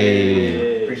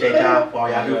 Hey. Appreciate y'all for all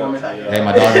y'all do for me. Hey,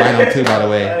 my dog Rhino too, by the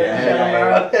way.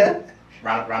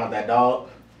 Rhino that dog.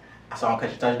 I saw him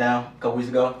catch a touchdown a couple weeks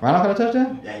ago. Rhino caught a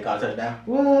touchdown? Yeah, he caught a touchdown.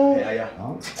 What? Yeah.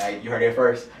 Oh. Hey, you heard it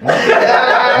first. I'm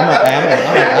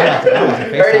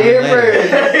heard it here first.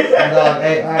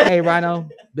 Hey, Rhino,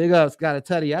 big ups, got a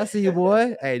tutty. I see you,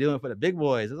 boy. Hey, doing it for the big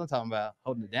boys. That's what I'm talking about.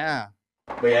 Holding it down.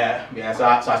 But yeah. So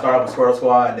I started off with Squirrel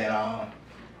Squad, and then I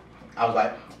was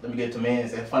like, let me get to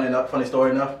men's. And funny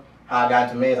story enough, how I got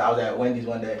into men's, I was at Wendy's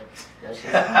one day. This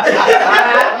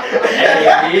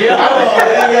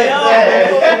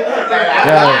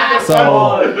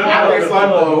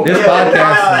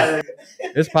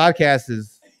podcast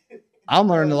is I'm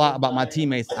learning a lot about my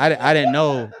teammates. I didn't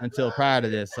know until prior to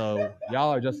this, so y'all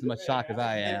are just as much shocked as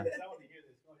I am.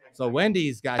 So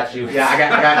Wendy's got you. Yeah, I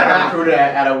got recruited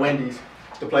at a Wendy's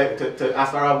to play. I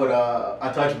started off with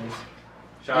Untouchables.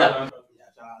 Shout out to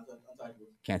Untouchables.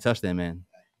 Can't touch that, man.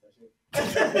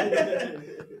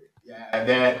 Yeah, and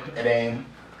then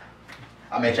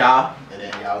I met y'all, and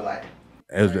then y'all was like,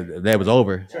 that was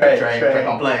over. Trey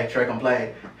can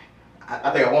play.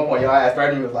 I think at one point y'all asked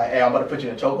Freddie, was like, "Hey, I'm about to put you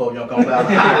in a chokehold. You don't come out."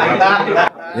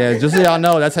 Yeah, just so y'all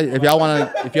know, that's how, if y'all want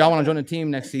to join the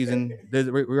team next season.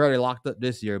 We're already locked up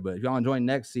this year, but if y'all want to join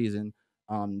next season,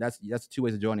 that's 2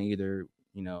 ways of joining. Either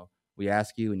we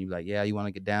ask you and you be like, "Yeah, you want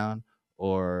to get down,"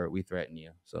 or we threaten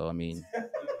you. So I mean,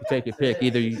 you take your pick.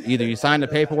 Either you sign the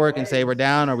paperwork and say we're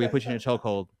down, or we put you in a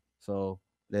chokehold. So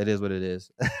that is what it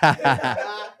is.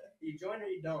 You join or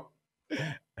you don't.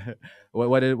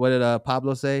 What did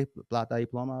Pablo say? Plata y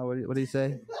ploma. What did he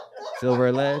say? Silver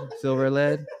or lead.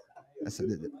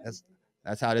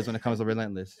 That's how it is when it comes to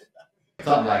Relentless.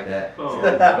 Something like that.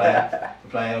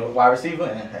 Playing wide receiver,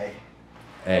 and hey,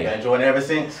 I've been enjoying it ever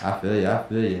since. I feel you.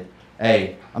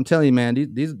 Hey, I'm telling you, man,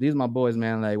 these are my boys,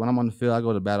 man. Like when I'm on the field, I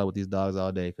go to battle with these dogs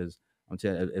all day because I'm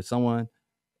telling you,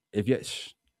 if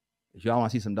y'all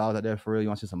want to see some dogs out there for real, you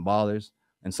want to see some ballers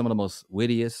and some of the most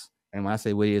wittiest. And when I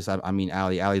say wittiest, I mean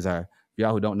Ali. Ali's for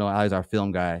y'all who don't know, Ali's our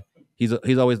film guy.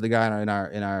 He's always the guy in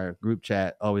our group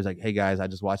chat, always like, "Hey guys, I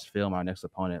just watched film. Our next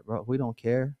opponent, bro. We don't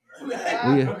care.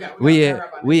 We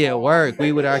at work.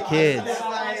 We with our kids.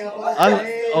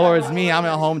 Or it's me. I'm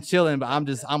at home chilling, but I'm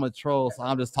a troll, so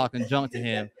I'm just talking junk to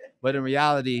him. But in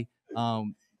reality,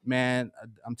 man,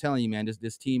 I'm telling you, man,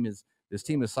 this team is this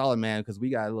team is solid, man, because we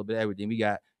got a little bit of everything. We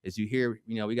got, as you hear,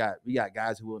 we got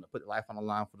guys who willing to put their life on the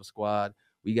line for the squad.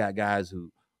 We got guys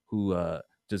who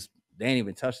just they ain't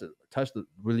even touch the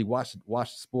really watch the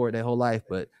sport their whole life,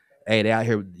 but hey, they out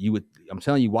here. I'm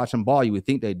telling you, watching ball, you would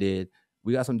think they did.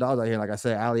 We got some dogs out here. Like I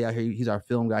said, Ali out here, he's our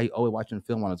film guy. He always watching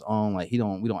film on his own. Like we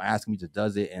don't ask him, he just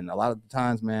does it. And a lot of the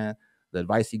times, man, the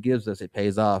advice he gives us, it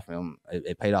pays off. And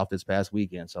it paid off this past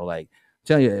weekend. So like, I'm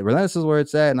telling you, Relentless is where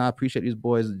it's at, and I appreciate these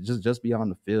boys just be on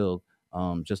the field.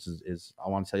 Just as I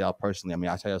want to tell y'all personally. I mean,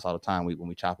 I tell you this all the time when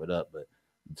we chop it up, but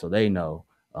so they know.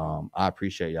 I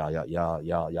appreciate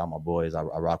y'all my boys. I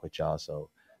rock with y'all. So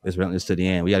it's Relentless to the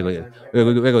end. We gotta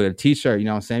go get a t-shirt. You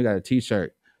know what I'm saying? We got a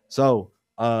t-shirt. So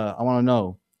I want to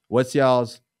know what's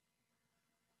y'all's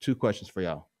 2 questions for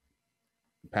y'all.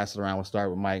 Pass it around. We'll start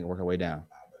with Mike and work our way down.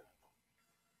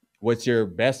 What's your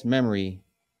best memory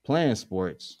playing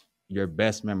sports? Your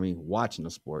best memory watching the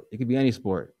sport? It could be any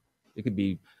sport. It could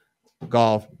be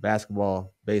golf,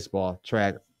 basketball, baseball,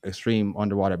 track, extreme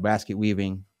underwater basket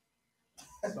weaving.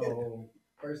 So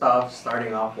first off,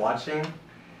 starting off watching,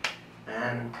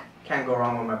 and can't go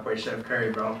wrong with my boy Chef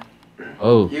Curry, bro.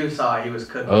 Oh, You saw he was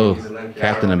cooking. oh, He's Olympic,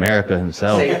 Captain bro. America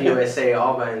himself. Saved USA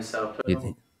all by himself. Put You it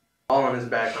think- all on his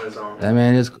back on his own. That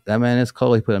man is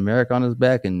cold. He put America on his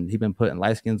back, and he been putting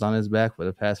light skins on his back for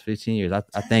the past 15 years. I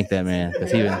thank that man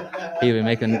because he been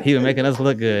making us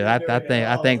look good. I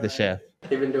thank the chef.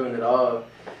 He's been doing it all.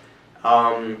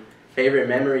 Favorite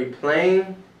memory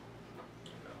playing?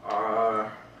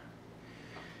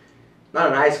 Not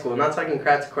in high school. Not talking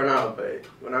crap to Cornell, but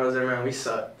when I was there, man, we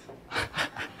sucked.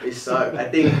 We sucked. I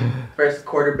think first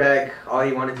quarterback, all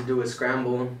he wanted to do was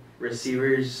scramble.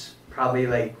 Receivers, probably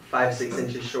like 5-6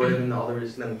 inches shorter than all the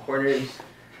rest of them corners.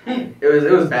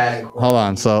 It was bad. Hold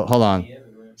on.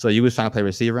 So you was trying to play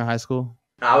receiver in high school?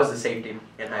 I was a safety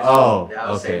in high school. Oh, yeah,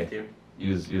 I was okay. safety.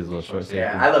 You was a little short safety.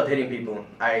 Yeah, I loved hitting people.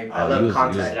 I love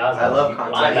contact. you was- I love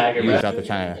contact. He was out there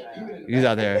trying to.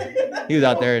 He was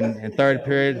out there in third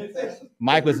period.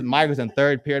 Mike was in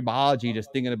third period biology,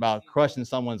 just thinking about crushing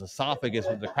someone's esophagus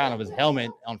with the crown of his helmet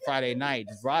on Friday night.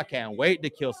 Just, bro, I can't wait to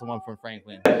kill someone from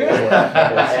Franklin.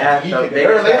 Yeah, the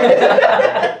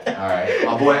biggest- All right,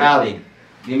 my boy Ali,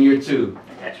 give me your 2.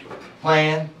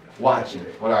 Playing, watching.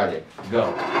 What are they?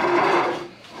 Go.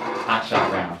 Hot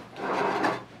shot round.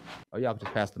 Oh, y'all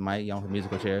just pass the mic. Y'all want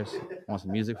musical chairs? Want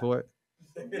some music for it?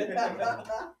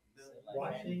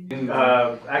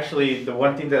 Actually, the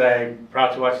one thing that I'm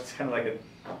proud to watch is kind of like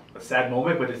a sad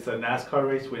moment, but it's the NASCAR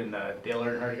race when Dale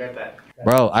Earnhardt got that.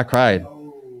 Bro, I cried.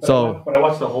 So But I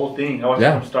watched the whole thing. I watched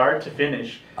it from start to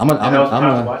finish. I'm I was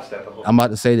proud to watch that the whole. I'm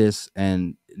about to say this,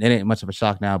 and it ain't much of a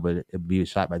shock now, but it'd be a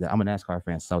shock by that. I'm a NASCAR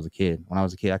fan since I was a kid. When I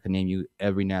was a kid, I could name you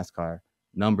every NASCAR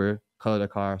number, color of the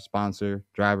car, sponsor,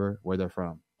 driver, where they're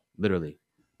from. Literally.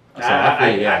 So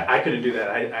I couldn't do that.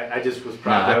 I just was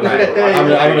proud. I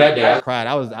remember that day. I cried.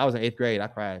 I was in 8th grade. I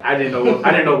cried. I didn't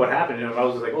know what happened. I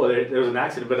was just like, oh, there was an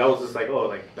accident, but I was just like, oh,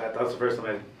 like that was the first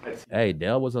time I'd seen. Hey,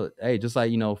 Dale was just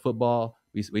like, football.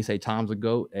 We say Tom's a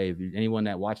GOAT. Hey, if anyone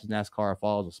that watches NASCAR or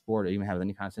follows a sport or even has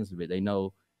any kind of sense of it, they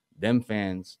know them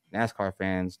fans, NASCAR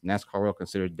world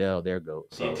considers Dale their GOAT.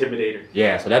 So, The Intimidator.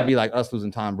 yeah, so that'd be like us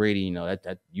losing Tom Brady.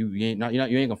 That you ain't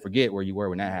gonna forget where you were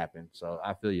when that happened. So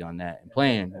I feel you on that. And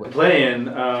playing,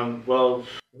 Well,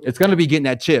 it's gonna be getting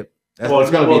that chip. Well,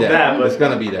 It's gonna be that. but It's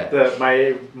gonna be that.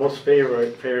 My most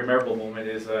favorite memorable moment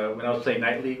is when I was playing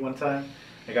Night League one time.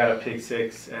 I got a pick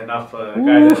six and off a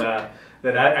guy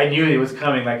that I knew it was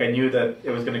coming. Like I knew that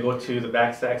it was gonna go to the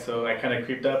backstack, so I kind of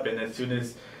creeped up, and as soon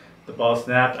as the ball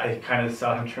snapped, I kind of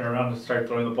saw him turn around and start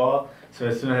throwing the ball. So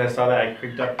as soon as I saw that, I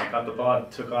creeped up and caught the ball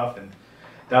and took off, and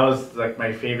that was like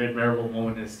my favorite memorable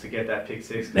moment is to get that pick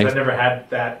six. Because I never had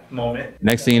that moment.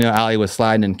 Next thing you know, Ali was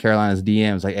sliding in Carolina's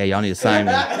DMs like, "Hey, y'all need to sign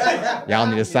me. Y'all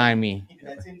need to sign me.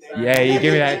 Yeah, you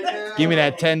give me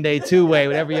that 10-day 2-way,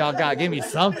 whatever y'all got. Give me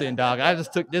something, dog. I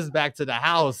just took this back to the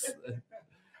house."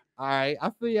 All right, I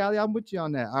feel you, Ali. I'm with you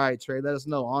on that. All right, Trey, let us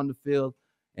know on the field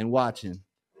and watching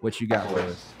what you got for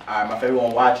us. All right, my favorite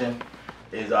one watching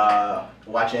is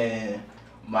watching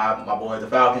my boys, the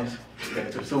Falcons,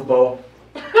 get to the Super Bowl.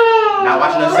 Not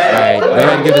watching them say. All right, go ahead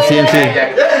and give the CMC.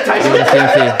 Give the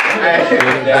CMC.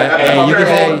 Hey, you can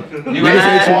say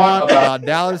what you want about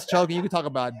Dallas choking. You can talk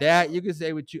about that. You can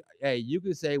say what you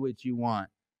want.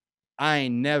 I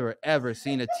ain't never ever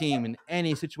seen a team in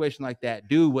any situation like that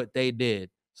do what they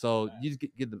did. So you just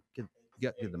get the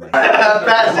mic. It's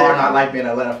hard not like being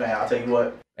an Atlanta fan. I'll tell you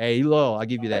what. Hey, you loyal. I'll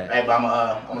give you that. Hey, but I'm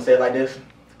gonna say it like this.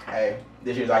 Hey,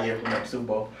 this year's our year for the Super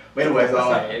Bowl. But anyways,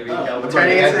 we're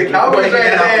turning into the Cowboys right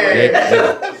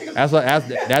there.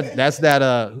 That's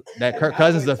that Kirk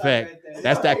Cousins effect.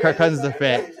 That's that Kirk Cousins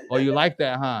effect. Oh, you like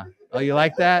that, huh? Oh, you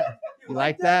like that? You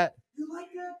like that?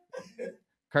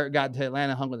 Kirk got to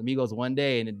Atlanta, hung with the Migos one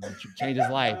day, and it changed his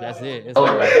life. That's it. It's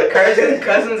over.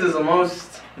 Cousins is the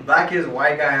most blackest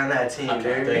white guy on that team,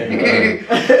 dude.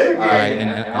 All right,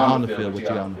 and on the field, what you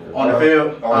got on the field? On the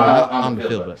field? On the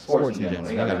field, but sports in general.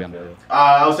 You gotta be on the field.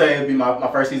 I would say it'd be my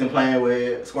first season playing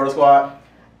with Squirtle Squad.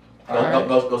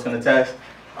 Goes gonna test.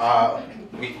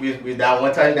 We down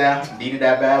one touchdown, needed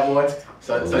that bad boy.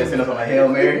 So they sent us on a Hail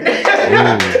Mary.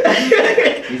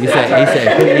 He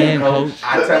said, put me in, coach.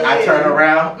 I turn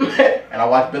around and I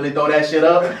watch Billy throw that shit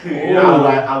up. And I was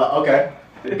like, okay,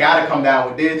 we gotta come down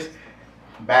with this.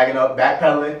 Bagging up,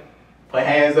 backpedaling, put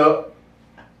hands up.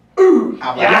 I'm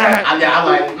like,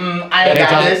 I ain't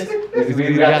got this. And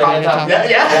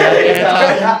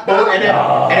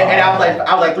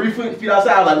I was like 3 feet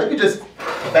outside. I was like, let me just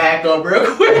back up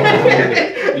real quick.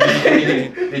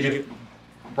 Did you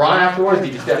Braun afterwards?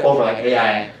 Did you step over like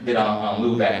AI did on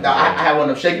Lou back? No, I had one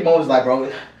of them shaky moments, like,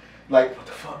 bro, like, what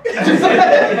the fuck? You know what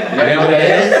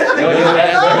that is? You know what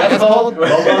that's called?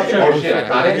 Oh shit, I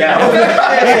caught it.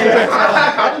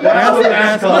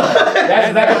 That's called.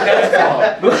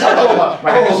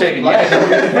 My hand's shaking. Yeah,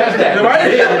 that's that. Oh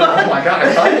my god,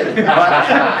 I caught it.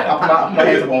 I put my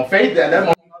hands up on faith at that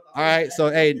moment. All right, so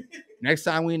hey, next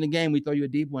time we in the game, we throw you a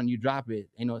deep one, you drop it.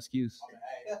 Ain't no excuse.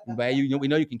 But we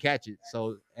know you can catch it.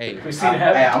 So hey,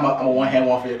 I'm a one hand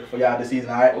one for y'all this season.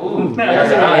 All right. Ooh,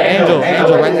 Angel,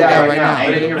 write that down right now.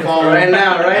 Put it in your phone Right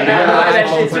now.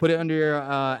 Put it under your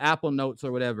Apple Notes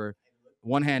or whatever.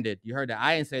 One-handed. You heard that?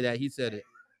 I didn't say that. He said it.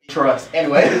 Trust.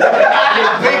 Anyway, big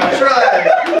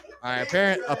trust. All right.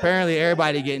 Apparently,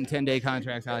 everybody getting 10-day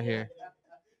contracts out here.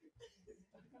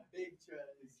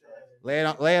 Lay it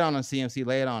on them, CMC.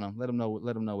 Lay it on them. Let them know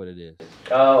what it is.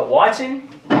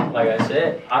 Watching, like I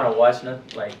said, I don't watch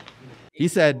nothing. Like he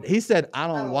said, I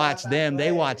don't watch them.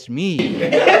 They watch me. I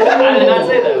did not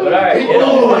say that, but all right.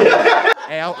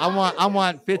 Hey, I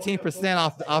want 15%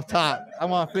 off top. I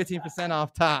want 15%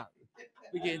 off top.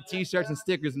 We getting T-shirts and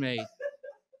stickers made.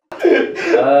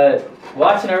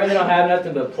 Watching, I really don't have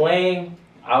nothing, but playing,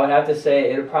 I would have to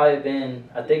say it'll probably been.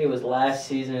 I think it was last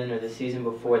season or the season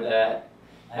before that.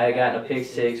 I had gotten a pick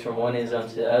six from one end zone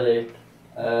to the other.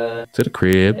 To the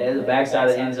crib. At the backside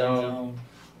of the end zone.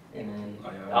 And then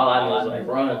all I know is like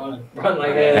run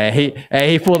like that.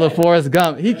 He pulled a Forrest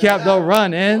Gump. He kept on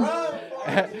running.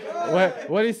 What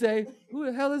did he say? Who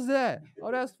the hell is that?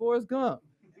 Oh, that's Forrest Gump.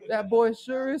 That boy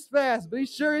sure is fast, but he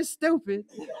sure is stupid.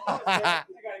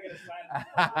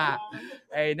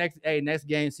 Hey, next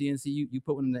game, CNC, you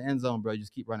put one in the end zone, bro.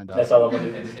 Just keep running, dog. That's all I'm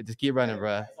gonna do. Just keep running,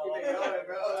 bro.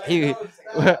 You're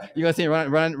gonna see him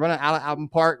running out of Alton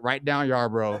Park right down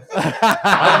Yarborough.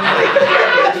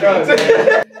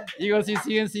 You're gonna see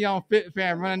CNC on Fit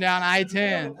Fam running down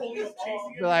I-10.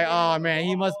 Be like, oh man,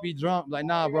 he must be drunk. Like,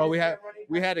 nah, bro, we had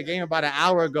a game about an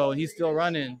hour ago and he's still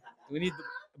running.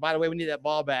 By the way, we need that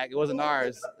ball back. It wasn't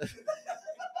ours.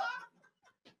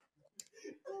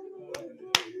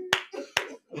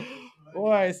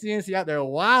 Boy, CNC out there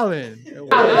wilding. It's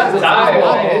tired,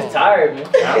 man. It's tired, man.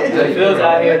 The fields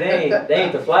out here, they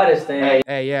ain't the flattest thing.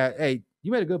 Hey,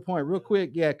 you made a good point. Real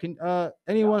quick, yeah. Can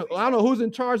anyone? I don't know who's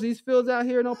in charge of these fields out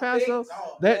here in El Paso.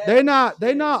 They're not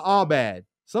all bad.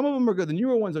 Some of them are good. The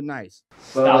newer ones are nice.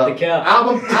 Stop the count.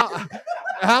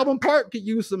 Album Park could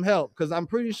use some help because I'm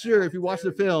pretty sure if you watch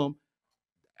the film,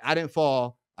 I didn't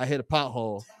fall. I hit a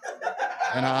pothole,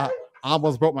 and I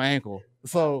almost broke my ankle.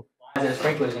 So. There's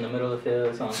sprinklers in the middle of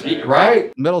the field.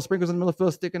 Right? Metal sprinklers in the middle of the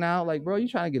field sticking out. Like, bro, you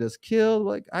trying to get us killed?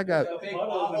 Like, I don't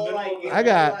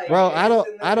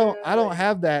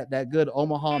have that good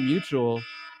Omaha Mutual.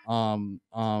 Don't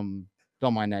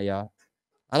mind that, y'all.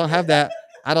 I don't have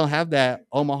that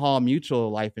Omaha Mutual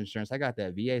life insurance. I got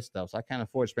that VA stuff, so I can't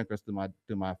afford sprinklers through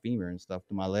my femur and stuff,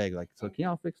 through my leg. Like, so can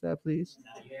y'all fix that, please?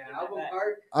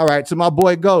 All right, to my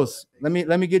boy Ghost. Let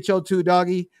me get your two,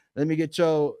 doggy. Let me get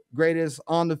your greatest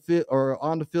on the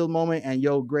field moment and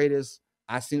your greatest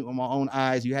I seen it with my own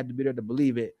eyes. You had to be there to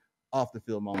believe it off the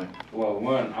field moment. Well,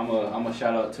 one, I'm a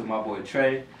shout out to my boy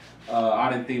Trey. I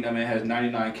didn't think that man has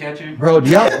 99 catching. Bro, do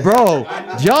y'all hear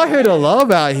the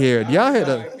love out here? Do y'all hear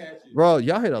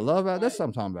the love out? That's what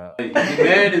I'm talking about. The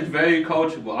man is very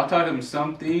coachable. I taught him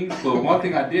some things, but one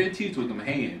thing I didn't teach was them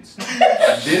hands.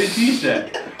 I didn't teach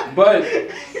that. But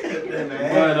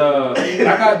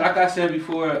like I said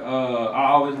before,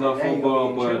 I always loved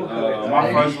football, but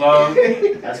my first love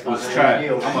was track.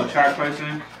 I'm a track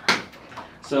person.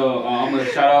 So I'm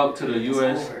gonna shout out to the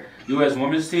US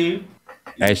women's team.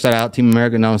 Hey, shout out Team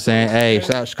America, you know what I'm saying? Hey,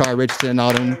 shout out Shakari Richardson and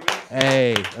all them.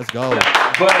 Hey, let's go.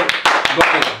 But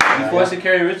before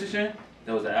Sha'Carri Richardson,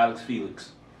 there was Alex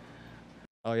Felix.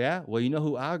 Oh yeah. Well, you know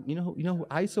who I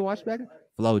used to watch back?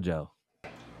 FloJo.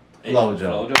 FloJo was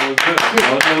good.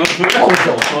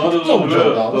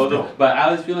 FloJo was good. But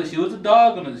Alex Felix, she was a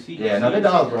dog on the. They're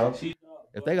dogs, bro.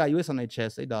 If they got US on their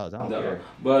chest, they dogs. I don't care.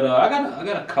 But I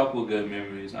got a couple good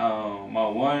memories. My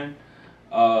one,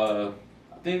 I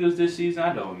think it was this season.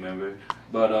 I don't remember.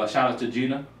 But shout out to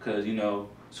Gina, cause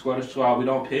squad to squad we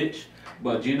don't pitch.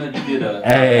 But Gina, you did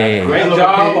a great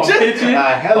job on pitching.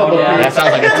 That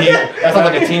sounds like a team. That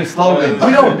sounds like a team slogan.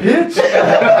 We don't pitch.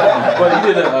 But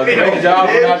you did a great job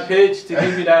on that pitch to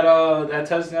give me that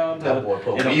touchdown in the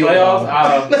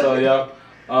playoffs.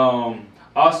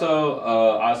 Also,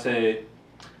 I'll say,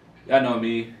 y'all know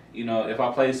me. If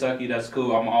I play sucky, that's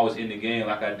cool. I'm always in the game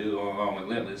like I do on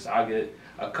Relentless. I get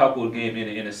a couple of game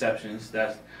interceptions.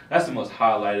 That's the most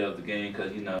highlight of the game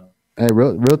because Hey,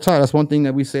 real talk. That's one thing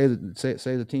that we say as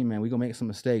a team, man. We gonna make some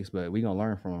mistakes, but we gonna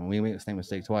learn from them. We make the same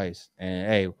mistake twice. And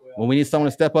hey, when we need someone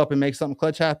to step up and make something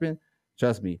clutch happen,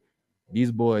 trust me,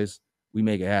 these boys, we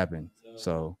make it happen.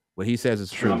 So what he says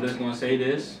is true. I'm just gonna say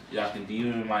this. Y'all can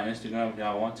DM my Instagram if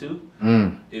y'all want to.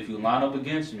 If you line up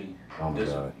against me,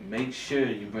 just make sure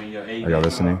you bring your A game. Are y'all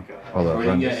listening? Hold up.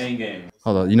 Bring your A game.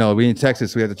 Hold on. We in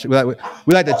Texas. We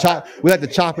like to chop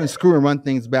and screw and run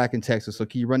things back in Texas. So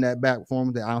can you run that back for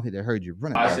them? I don't think they heard you.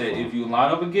 Run it back. I said if you line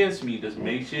up against me, just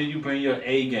make sure you bring your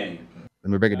A game.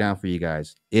 Let me break it down for you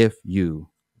guys. If you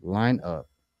line up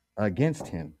against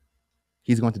him,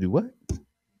 he's going to do what?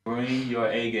 Bring your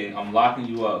A game. I'm locking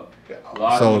you up.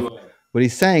 What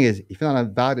he's saying is, if you're not a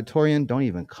valedictorian, don't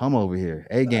even come over here.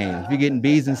 A game. If you're getting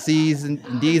B's and C's and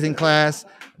D's in class,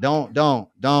 don't. But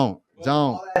I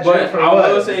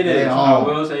will say this.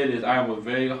 I am a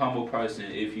very humble person.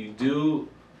 If you do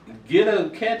get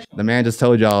a catch, the man just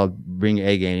told y'all bring your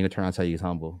A game. He's gonna turn around and tell you he's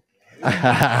humble. As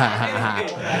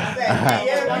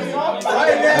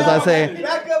I say,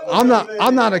 I'm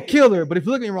not a killer, but if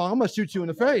you look at me wrong, I'm gonna shoot you in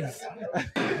the face.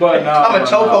 But I'm a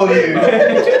chokehold you.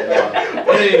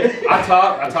 I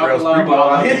talk a lot, but I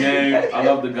love the game. I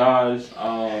love the guys.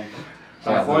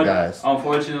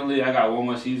 Unfortunately, I got one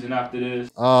more season after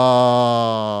this.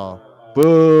 Oh,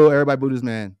 boo! Everybody boo this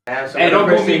man. Hey, don't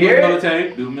boo me.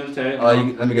 Do military.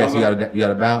 Let me guess. You got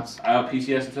to bounce.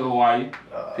 PCS to Hawaii.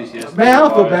 PCS. Man, I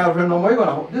don't feel bad for him no more. You're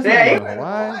going to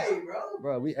Hawaii,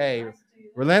 bro.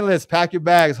 Relentless. Pack your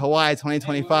bags. Hawaii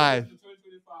 2025.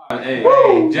 Hey,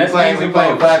 just we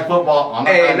playing flag football.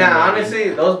 Honestly,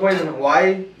 those boys in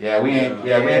Hawaii. Yeah, we ain't.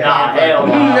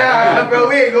 Nah, bro,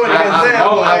 we ain't going against them.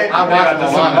 I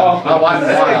watched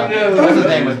Moana. What's his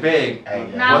name was big.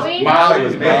 Maui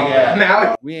was big.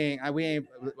 Yeah.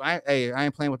 I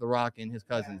ain't playing with The Rock and his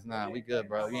cousins. Nah, we good,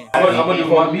 bro. I'm gonna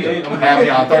do one BA. I'm having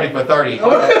you on 30 for 30.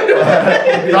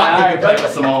 Rock play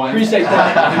with Samoan. Appreciate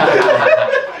that.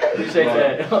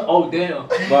 Oh damn.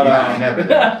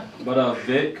 But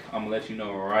Vic, I'm gonna let you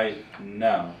know right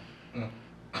now.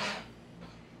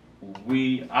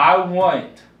 I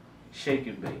want shake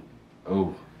and bake.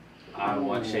 Oh. I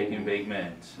want shake and bake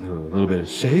mans. A little bit of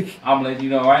shake. I'm letting you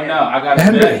know right now. I got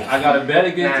a bet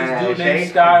against this dude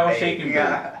named Sky on shake and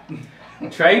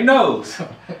bake. Trey knows.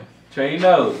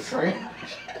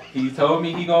 He told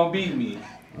me he gonna beat me.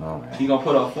 Oh, man. He gonna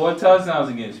put up 4 touchdowns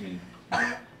against me.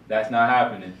 That's not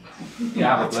happening. You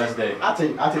have a blessed day. I'll tell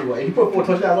you what. If you put 4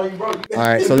 touchdowns on you, bro. All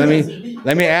right, so let me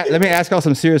ask y'all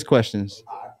some serious questions.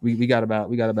 We got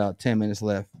about 10 minutes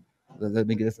left.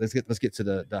 Let's get to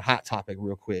the hot topic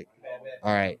real quick.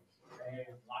 All right.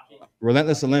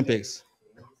 Relentless Olympics.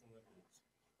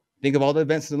 Think of all the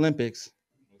events in the Olympics.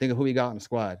 Think of who we got in the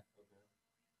squad.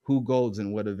 Who golds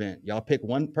in what event? Y'all pick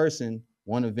one person,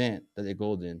 one event that they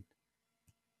gold in.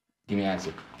 Give me an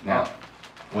answer now.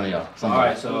 One of y'all. All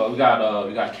right, so we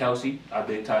got Kelsey, our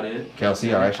big tight end.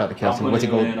 Kelsey, all right, shout to Kelsey. What's he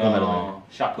going medal?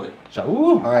 Shot put.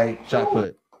 All right, shot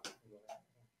put.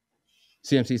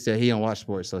 CMC said he don't watch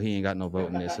sports, so he ain't got no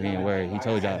vote in this, so he ain't worried. He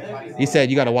told y'all. He said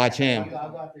you got to watch him.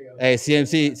 Hey,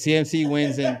 CMC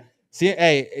wins and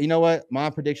hey, you know what? My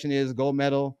prediction is gold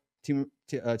medal, Team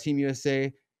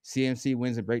USA. CMC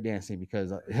wins in breakdancing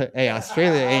because hey,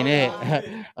 Australia ain't it.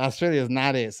 Australia is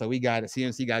not it, so we got it.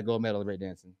 CMC got gold medal in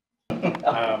breakdancing.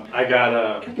 I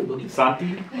got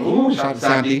Santi. Ooh, shout out to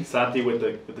Santi. Santi with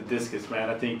the discus,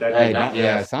 man. I think that.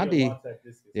 Hey, Santi.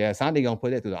 Yeah, Santi gonna put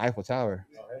that through the Eiffel Tower.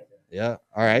 Yeah.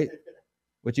 All right.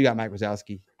 What you got, Mike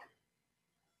Wazowski?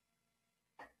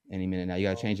 Any minute now. You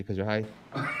gotta change it because you're high.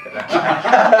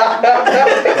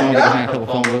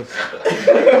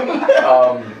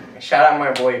 Shout out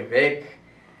my boy Vic.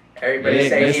 Everybody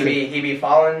say he be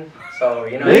falling. So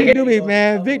Vic do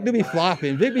be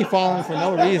flopping. Vic be falling for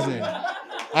no reason.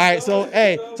 right, so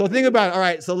hey, so think about it. All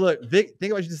right, so look, Vic,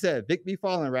 think about what you just said. Vic be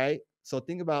falling, right? So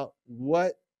think about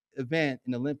what event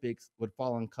in the Olympics would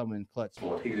Fallen come in clutch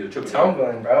for. He could do a triple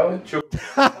Tumbling, bro.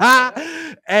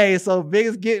 Hey, so Vic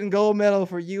is getting gold medal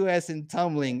for U.S. in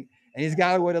tumbling, and he's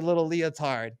got to wear the little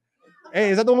leotard.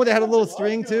 Hey, is that the one that had a little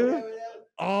string too?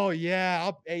 Oh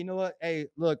yeah. Hey, you know what? Hey,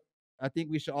 look, I think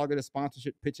we should all get a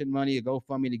sponsorship pitching money, a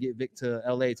GoFundMe to get Vic to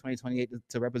LA 2028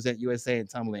 to represent USA in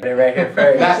tumbling. Right here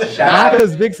first. Not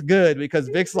because Vic's good, because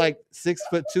Vic's like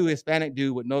 6'2" Hispanic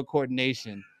dude with no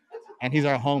coordination, and he's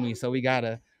our homie. So we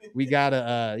gotta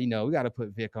put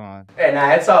Vic on. Hey,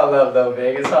 nah, it's all love though,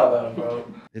 Vic. It's all love, bro.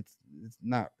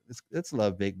 It's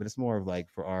love Vic, but it's more of like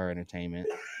for our entertainment.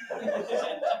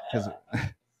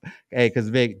 Because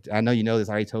Vic, I know you know this.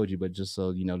 I already told you, but just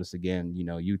so you know this again,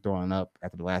 you throwing up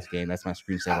after the last game. That's my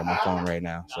screensaver on my phone right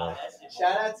now. So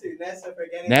Shout out to Nessa for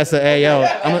getting hey yo,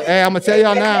 I'm gonna tell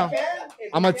y'all now.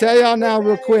 I'm gonna tell y'all now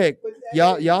real quick.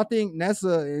 Y'all think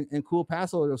Nessa and Cool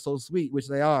Paso are so sweet, which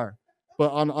they are.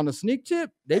 But on the sneak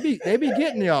tip, they be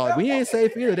getting y'all. We ain't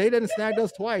safe either. They didn't snag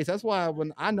us twice. That's why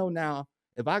when I know now,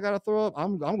 if I gotta throw up,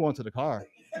 I'm going to the car.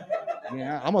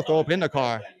 Yeah, I'm gonna throw up in the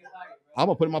car. I'm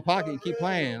gonna put it in my pocket and keep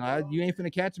playing. You ain't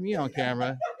finna catch me on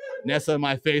camera. Nessa in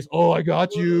my face. Oh, I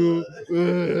got you.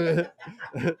 You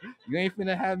ain't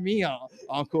finna have me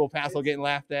on Cool Paso getting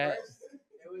laughed at.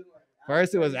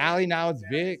 First it was Allie, now it's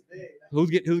Vic. Who's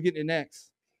getting it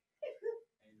next?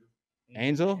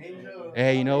 Angel?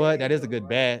 Hey, you know what? That is a good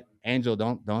bet. Angel,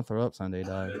 don't throw up Sunday,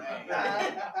 dog.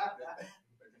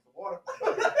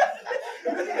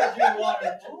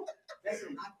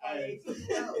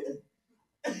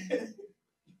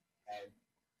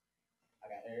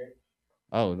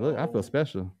 Oh, look, I feel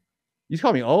special. You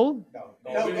call me old? No,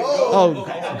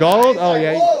 Oh, gold? Oh,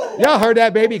 yeah. Y'all heard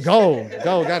that, baby? Gold.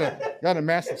 Got a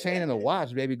master chain and a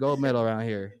watch, baby. Gold medal around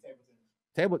here.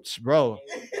 Bro.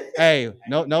 Hey,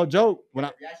 no joke. When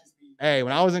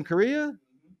I was in Korea,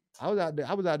 I was out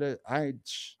there.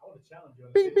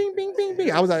 Bing, bing, bing, bing,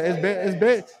 bing. I was like, it's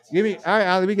been. Give me, all right,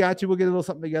 Ali, we got you. We'll get a little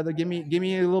something together. Give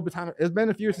me a little bit of time. It's been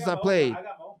a few years since I played.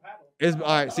 It's all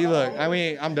right. See, look,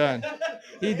 I'm done.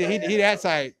 He that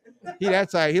side. He that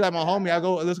side. He like my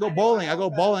homie. Let's go bowling. I go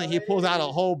bowling. He pulls out a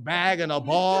whole bag and a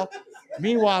ball.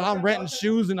 Meanwhile, I'm renting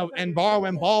shoes and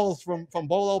borrowing balls from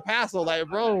Bolo Paso. Like,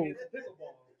 bro.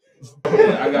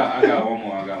 I got one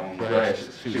more. Right.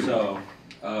 So,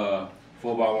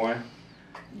 4x1,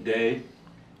 Day,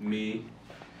 me,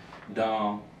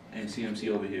 Dom, and CMC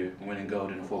over here winning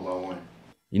gold in the 4x1.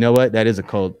 You know what? That is a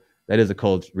cold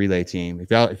relay team. If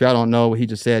y'all don't know what he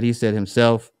just said, he said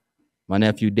himself, my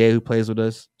nephew Day, who plays with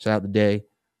us, shout out to Day,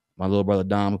 my little brother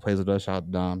Dom, who plays with us, shout out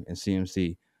to Dom, and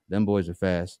CMC. Them boys are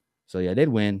fast. So yeah, they'd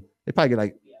win. They probably get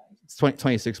like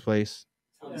 26th place.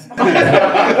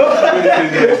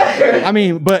 I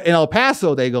mean, but in El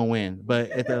Paso they gonna win.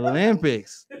 But at the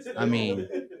Olympics, I mean,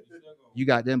 you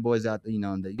got them boys out there, you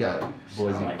got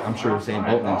boys. I'm sure Usain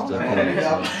Bolt and stuff.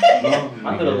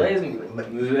 My little legs.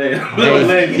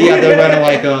 He out there running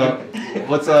like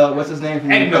what's his name from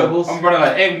the Incredibles? I'm running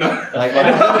like Egg.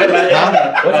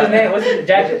 What's his name? What's his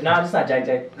Jack? No, it's not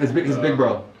Jack. His big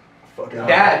bro.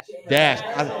 Dash.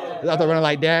 Out there running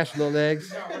like Dash, little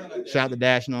legs. Shout out to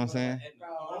Dash, you know what I'm saying?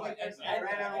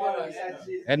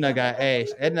 Edna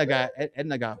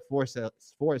got four sets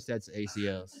of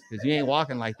ACLs because you ain't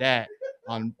walking like that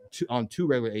on two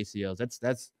regular ACLs.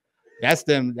 That's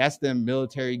them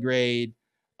military grade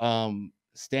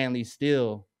Stanley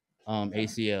Steel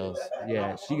ACLs.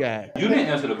 Yeah, she got. You didn't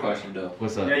answer the question though.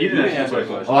 What's up? Yeah, you didn't answer the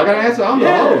question. Oh, I gotta answer. I'm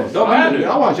the host. Don't matter.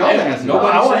 I want y'all to answer.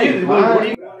 Nobody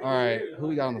said. All right, who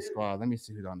we got on the squad? Let me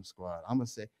see who's on the squad. I'm gonna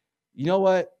say, you know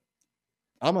what?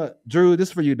 Drew, this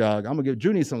is for you, dog. I'm gonna give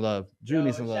Drew needs some love. Drew,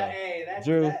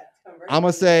 I'm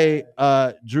gonna say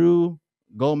Drew,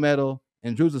 gold medal,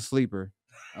 and Drew's a sleeper.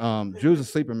 Drew's a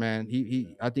sleeper, man.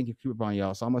 He I think he keep up on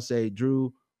y'all. So I'm gonna say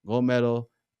Drew, gold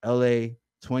medal, LA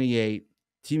 28,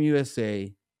 Team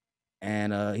USA,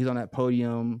 and he's on that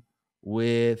podium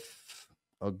with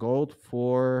a gold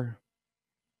for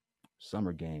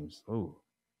Summer Games. Oh,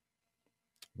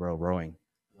 bro, rowing.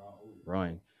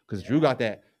 Because Drew got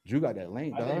that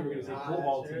lane, dog.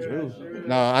 Drew.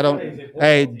 No, I don't.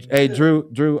 Hey,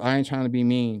 Drew, I ain't trying to be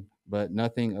mean, but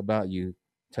nothing about you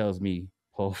tells me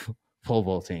pole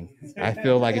vaulting. I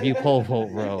feel like if you pole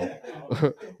vault, bro,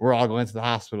 we're all going to the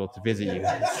hospital to visit you.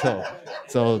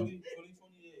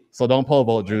 So don't pole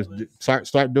vault, Drew.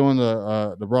 Start doing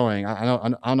the rowing.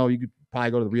 I know you could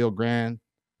probably go to the Rio Grande.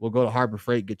 We'll go to Harbor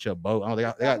Freight, get you a boat. I know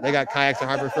they got kayaks at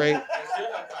Harbor Freight.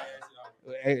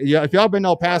 Yeah, if y'all been to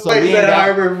El Paso, Wait, we ain't said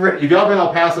got, Harbor Freight. if y'all been to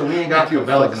El Paso, we ain't got Cabela's and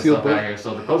Flexible. stuff out here.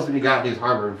 So the closest we got is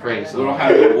Harbor and Freight. We So don't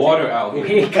have the water out here. We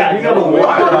ain't got You got no the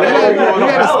water. water.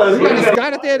 we got a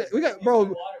Scott out there.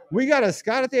 We got a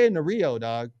Scott out there in the Rio,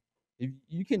 dog. If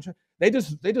you can, they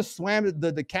just swam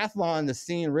the decathlon in the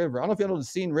Seine River. I don't know if you know the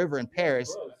Seine River in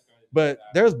Paris, but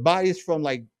there's bodies from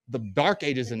like the Dark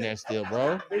Ages in there still,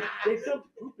 bro. They still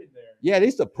poop in there. Yeah, they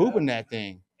used to poop in that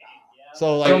thing.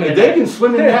 So like, Some if of they that. can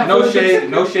swim in that, No shade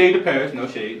to Paris. No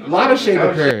shade. a lot of shade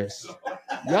to Paris.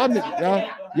 Y'all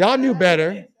knew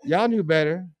better. Y'all knew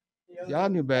better.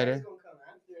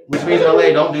 Which means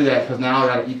LA don't do that because now I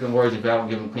gotta eat them words if y'all don't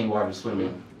give them clean water to swim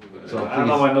in. So I don't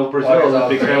know please. why no Brazil is a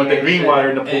big fan with the green water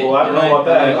in the pool. I don't know about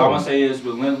that. All I'm gonna say is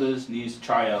Relentless needs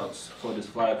tryouts for this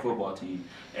flag football team.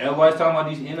 Everybody's talking about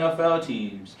these NFL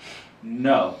teams.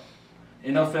 No.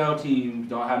 NFL teams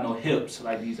don't have no hips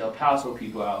like these El Paso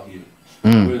people out here.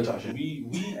 Real talk.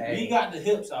 We got the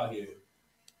hips out here.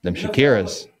 Them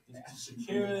Shakiras.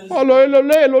 Shakira's. I don't know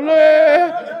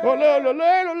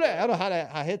how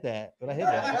I hit that, but I hit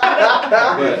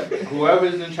that. But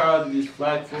whoever's in charge of this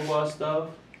flag football stuff,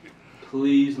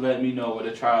 please let me know where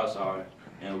the trials are,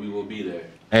 and we will be there.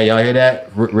 Hey, y'all hear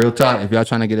that? Real talk. If y'all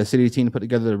trying to get a city team to put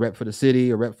together a rep for the city,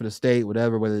 a rep for the state,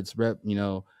 whatever, whether it's rep,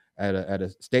 at a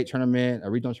state tournament, a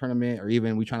regional tournament, or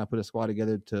even we trying to put a squad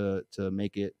together to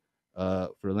make it for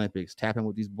the Olympics. Tap in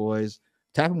with these boys.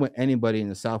 Tap in with anybody in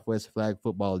the Southwest Flag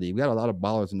Football League. We got a lot of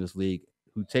ballers in this league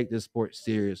who take this sport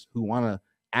serious, who want to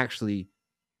actually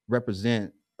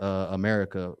represent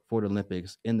America for the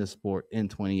Olympics in the sport in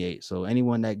 28. So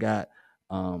anyone that got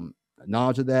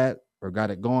knowledge of that or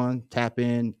got it going, tap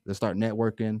in. Let's start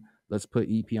networking. Let's put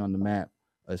EP on the map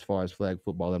as far as flag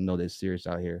football. Let them know they're serious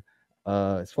out here.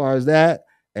 As far as that,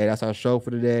 hey, that's our show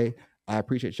for today. I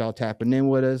appreciate y'all tapping in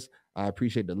with us. I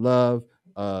appreciate the love.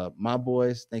 My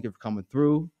boys, thank you for coming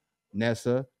through.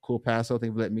 Nessa, Cool Paso,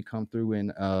 thank you for letting me come through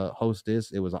and host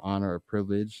this. It was an honor, a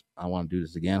privilege. I want to do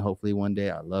this again, hopefully one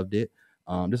day. I loved it.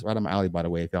 This is right on my alley, by the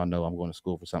way. If y'all know, I'm going to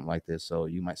school for something like this, so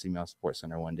you might see me on Sports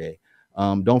Center one day.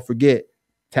 Don't forget,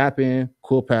 tap in,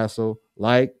 Cool Paso,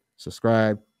 like,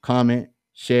 subscribe, comment,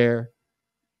 share,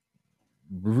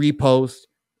 repost,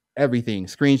 everything.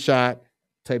 Screenshot,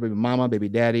 tell your baby mama, baby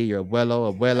daddy, your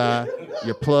abuelo, abuela,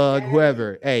 your plug,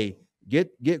 whoever. Hey,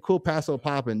 get Cool Paso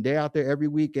popping. They're out there every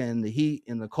weekend in the heat,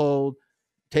 in the cold,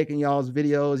 taking y'all's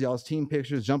videos, y'all's team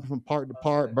pictures, jumping from part to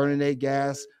part, burning their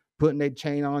gas, putting their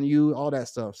chain on you, all that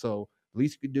stuff. So the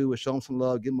least you could do is show them some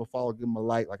love, give them a follow, give them a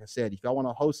like. Like I said, if y'all want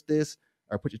to host this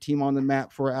or put your team on the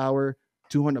map for an hour,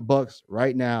 $200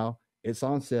 right now. It's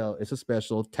on sale. It's a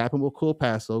special. Tap in with Cool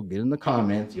Paso. Get in the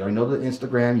comments. You already know the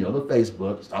Instagram. You know the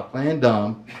Facebook. Stop playing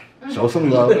dumb. Show some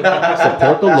love.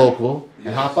 Support the local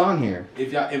and hop on here.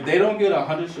 If they don't get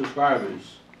 100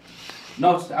 subscribers,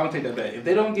 no, I don't take that back. If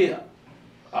they don't get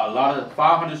a lot of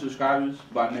 500 subscribers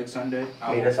by next Sunday,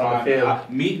 Meet us on the field.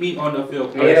 Meet me on the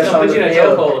field. Meet us on the field. Meet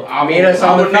us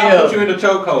on the field. I will not put you in the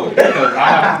chokehold because I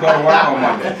have to go to work on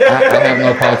Monday. I have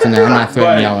no parts in that. I'm not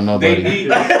threatening y'all with nobody.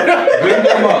 Bring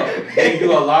them up. They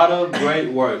do a lot of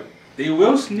great work. They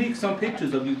will sneak some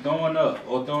pictures of you throwing up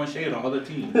or throwing shade on other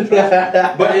teams. But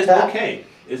it's okay.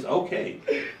 It's okay.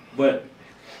 But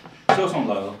show some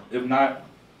love. If not,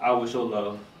 I will show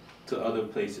love to other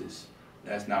places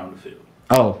that's not on the field.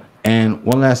 Oh, and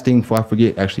one last thing before I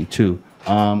forget, actually, too.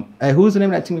 Hey, who was the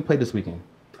name of that team we played this weekend?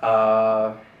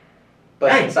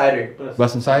 Bustin' Cider.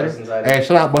 Bustin' Cider? Bustin' Cider. Hey,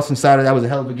 shout out Bustin' Cider. That was a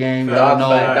hell of a game.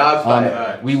 Dog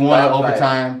fight. We won Dog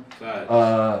overtime.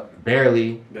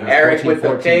 Barely. Erick with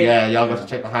the pick. Yeah, y'all got to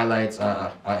check the highlights.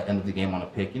 I ended the game on a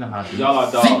pick. You know how to do. Y'all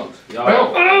are dogs. The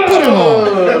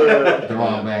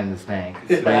wrong man in this thing.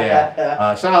 But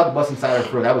yeah, shout out to Bustin' Cider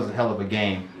for that was a hell of a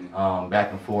game.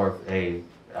 Back and forth. We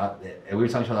were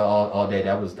talking each other all day.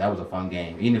 That was a fun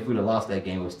game. Even if we'd have lost that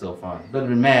game, it was still fun. Would have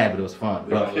been mad, but it was fun.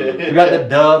 But we got the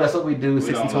dub. That's what we do.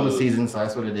 6-2 on the season, so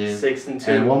that's what it is. 6-2.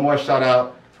 And one more shout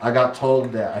out. I got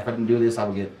told that if I didn't do this, I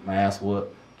would get my ass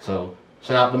whooped. So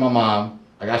shout out to my mom.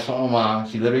 I got shout out to my mom.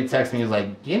 She literally texted me and was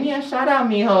like, "Give me a shout out,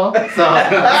 mijo."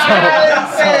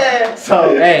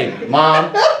 So hey,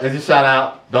 mom, there's your shout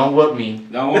out. Don't whoop me.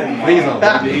 Don't whoop me, Mom. Please don't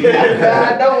whoop me.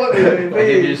 Don't whoop me, I'll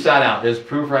give you a shout out. There's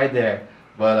proof right there.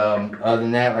 But other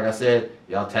than that, like I said,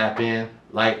 y'all tap in,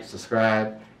 like,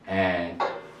 subscribe, and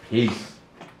peace.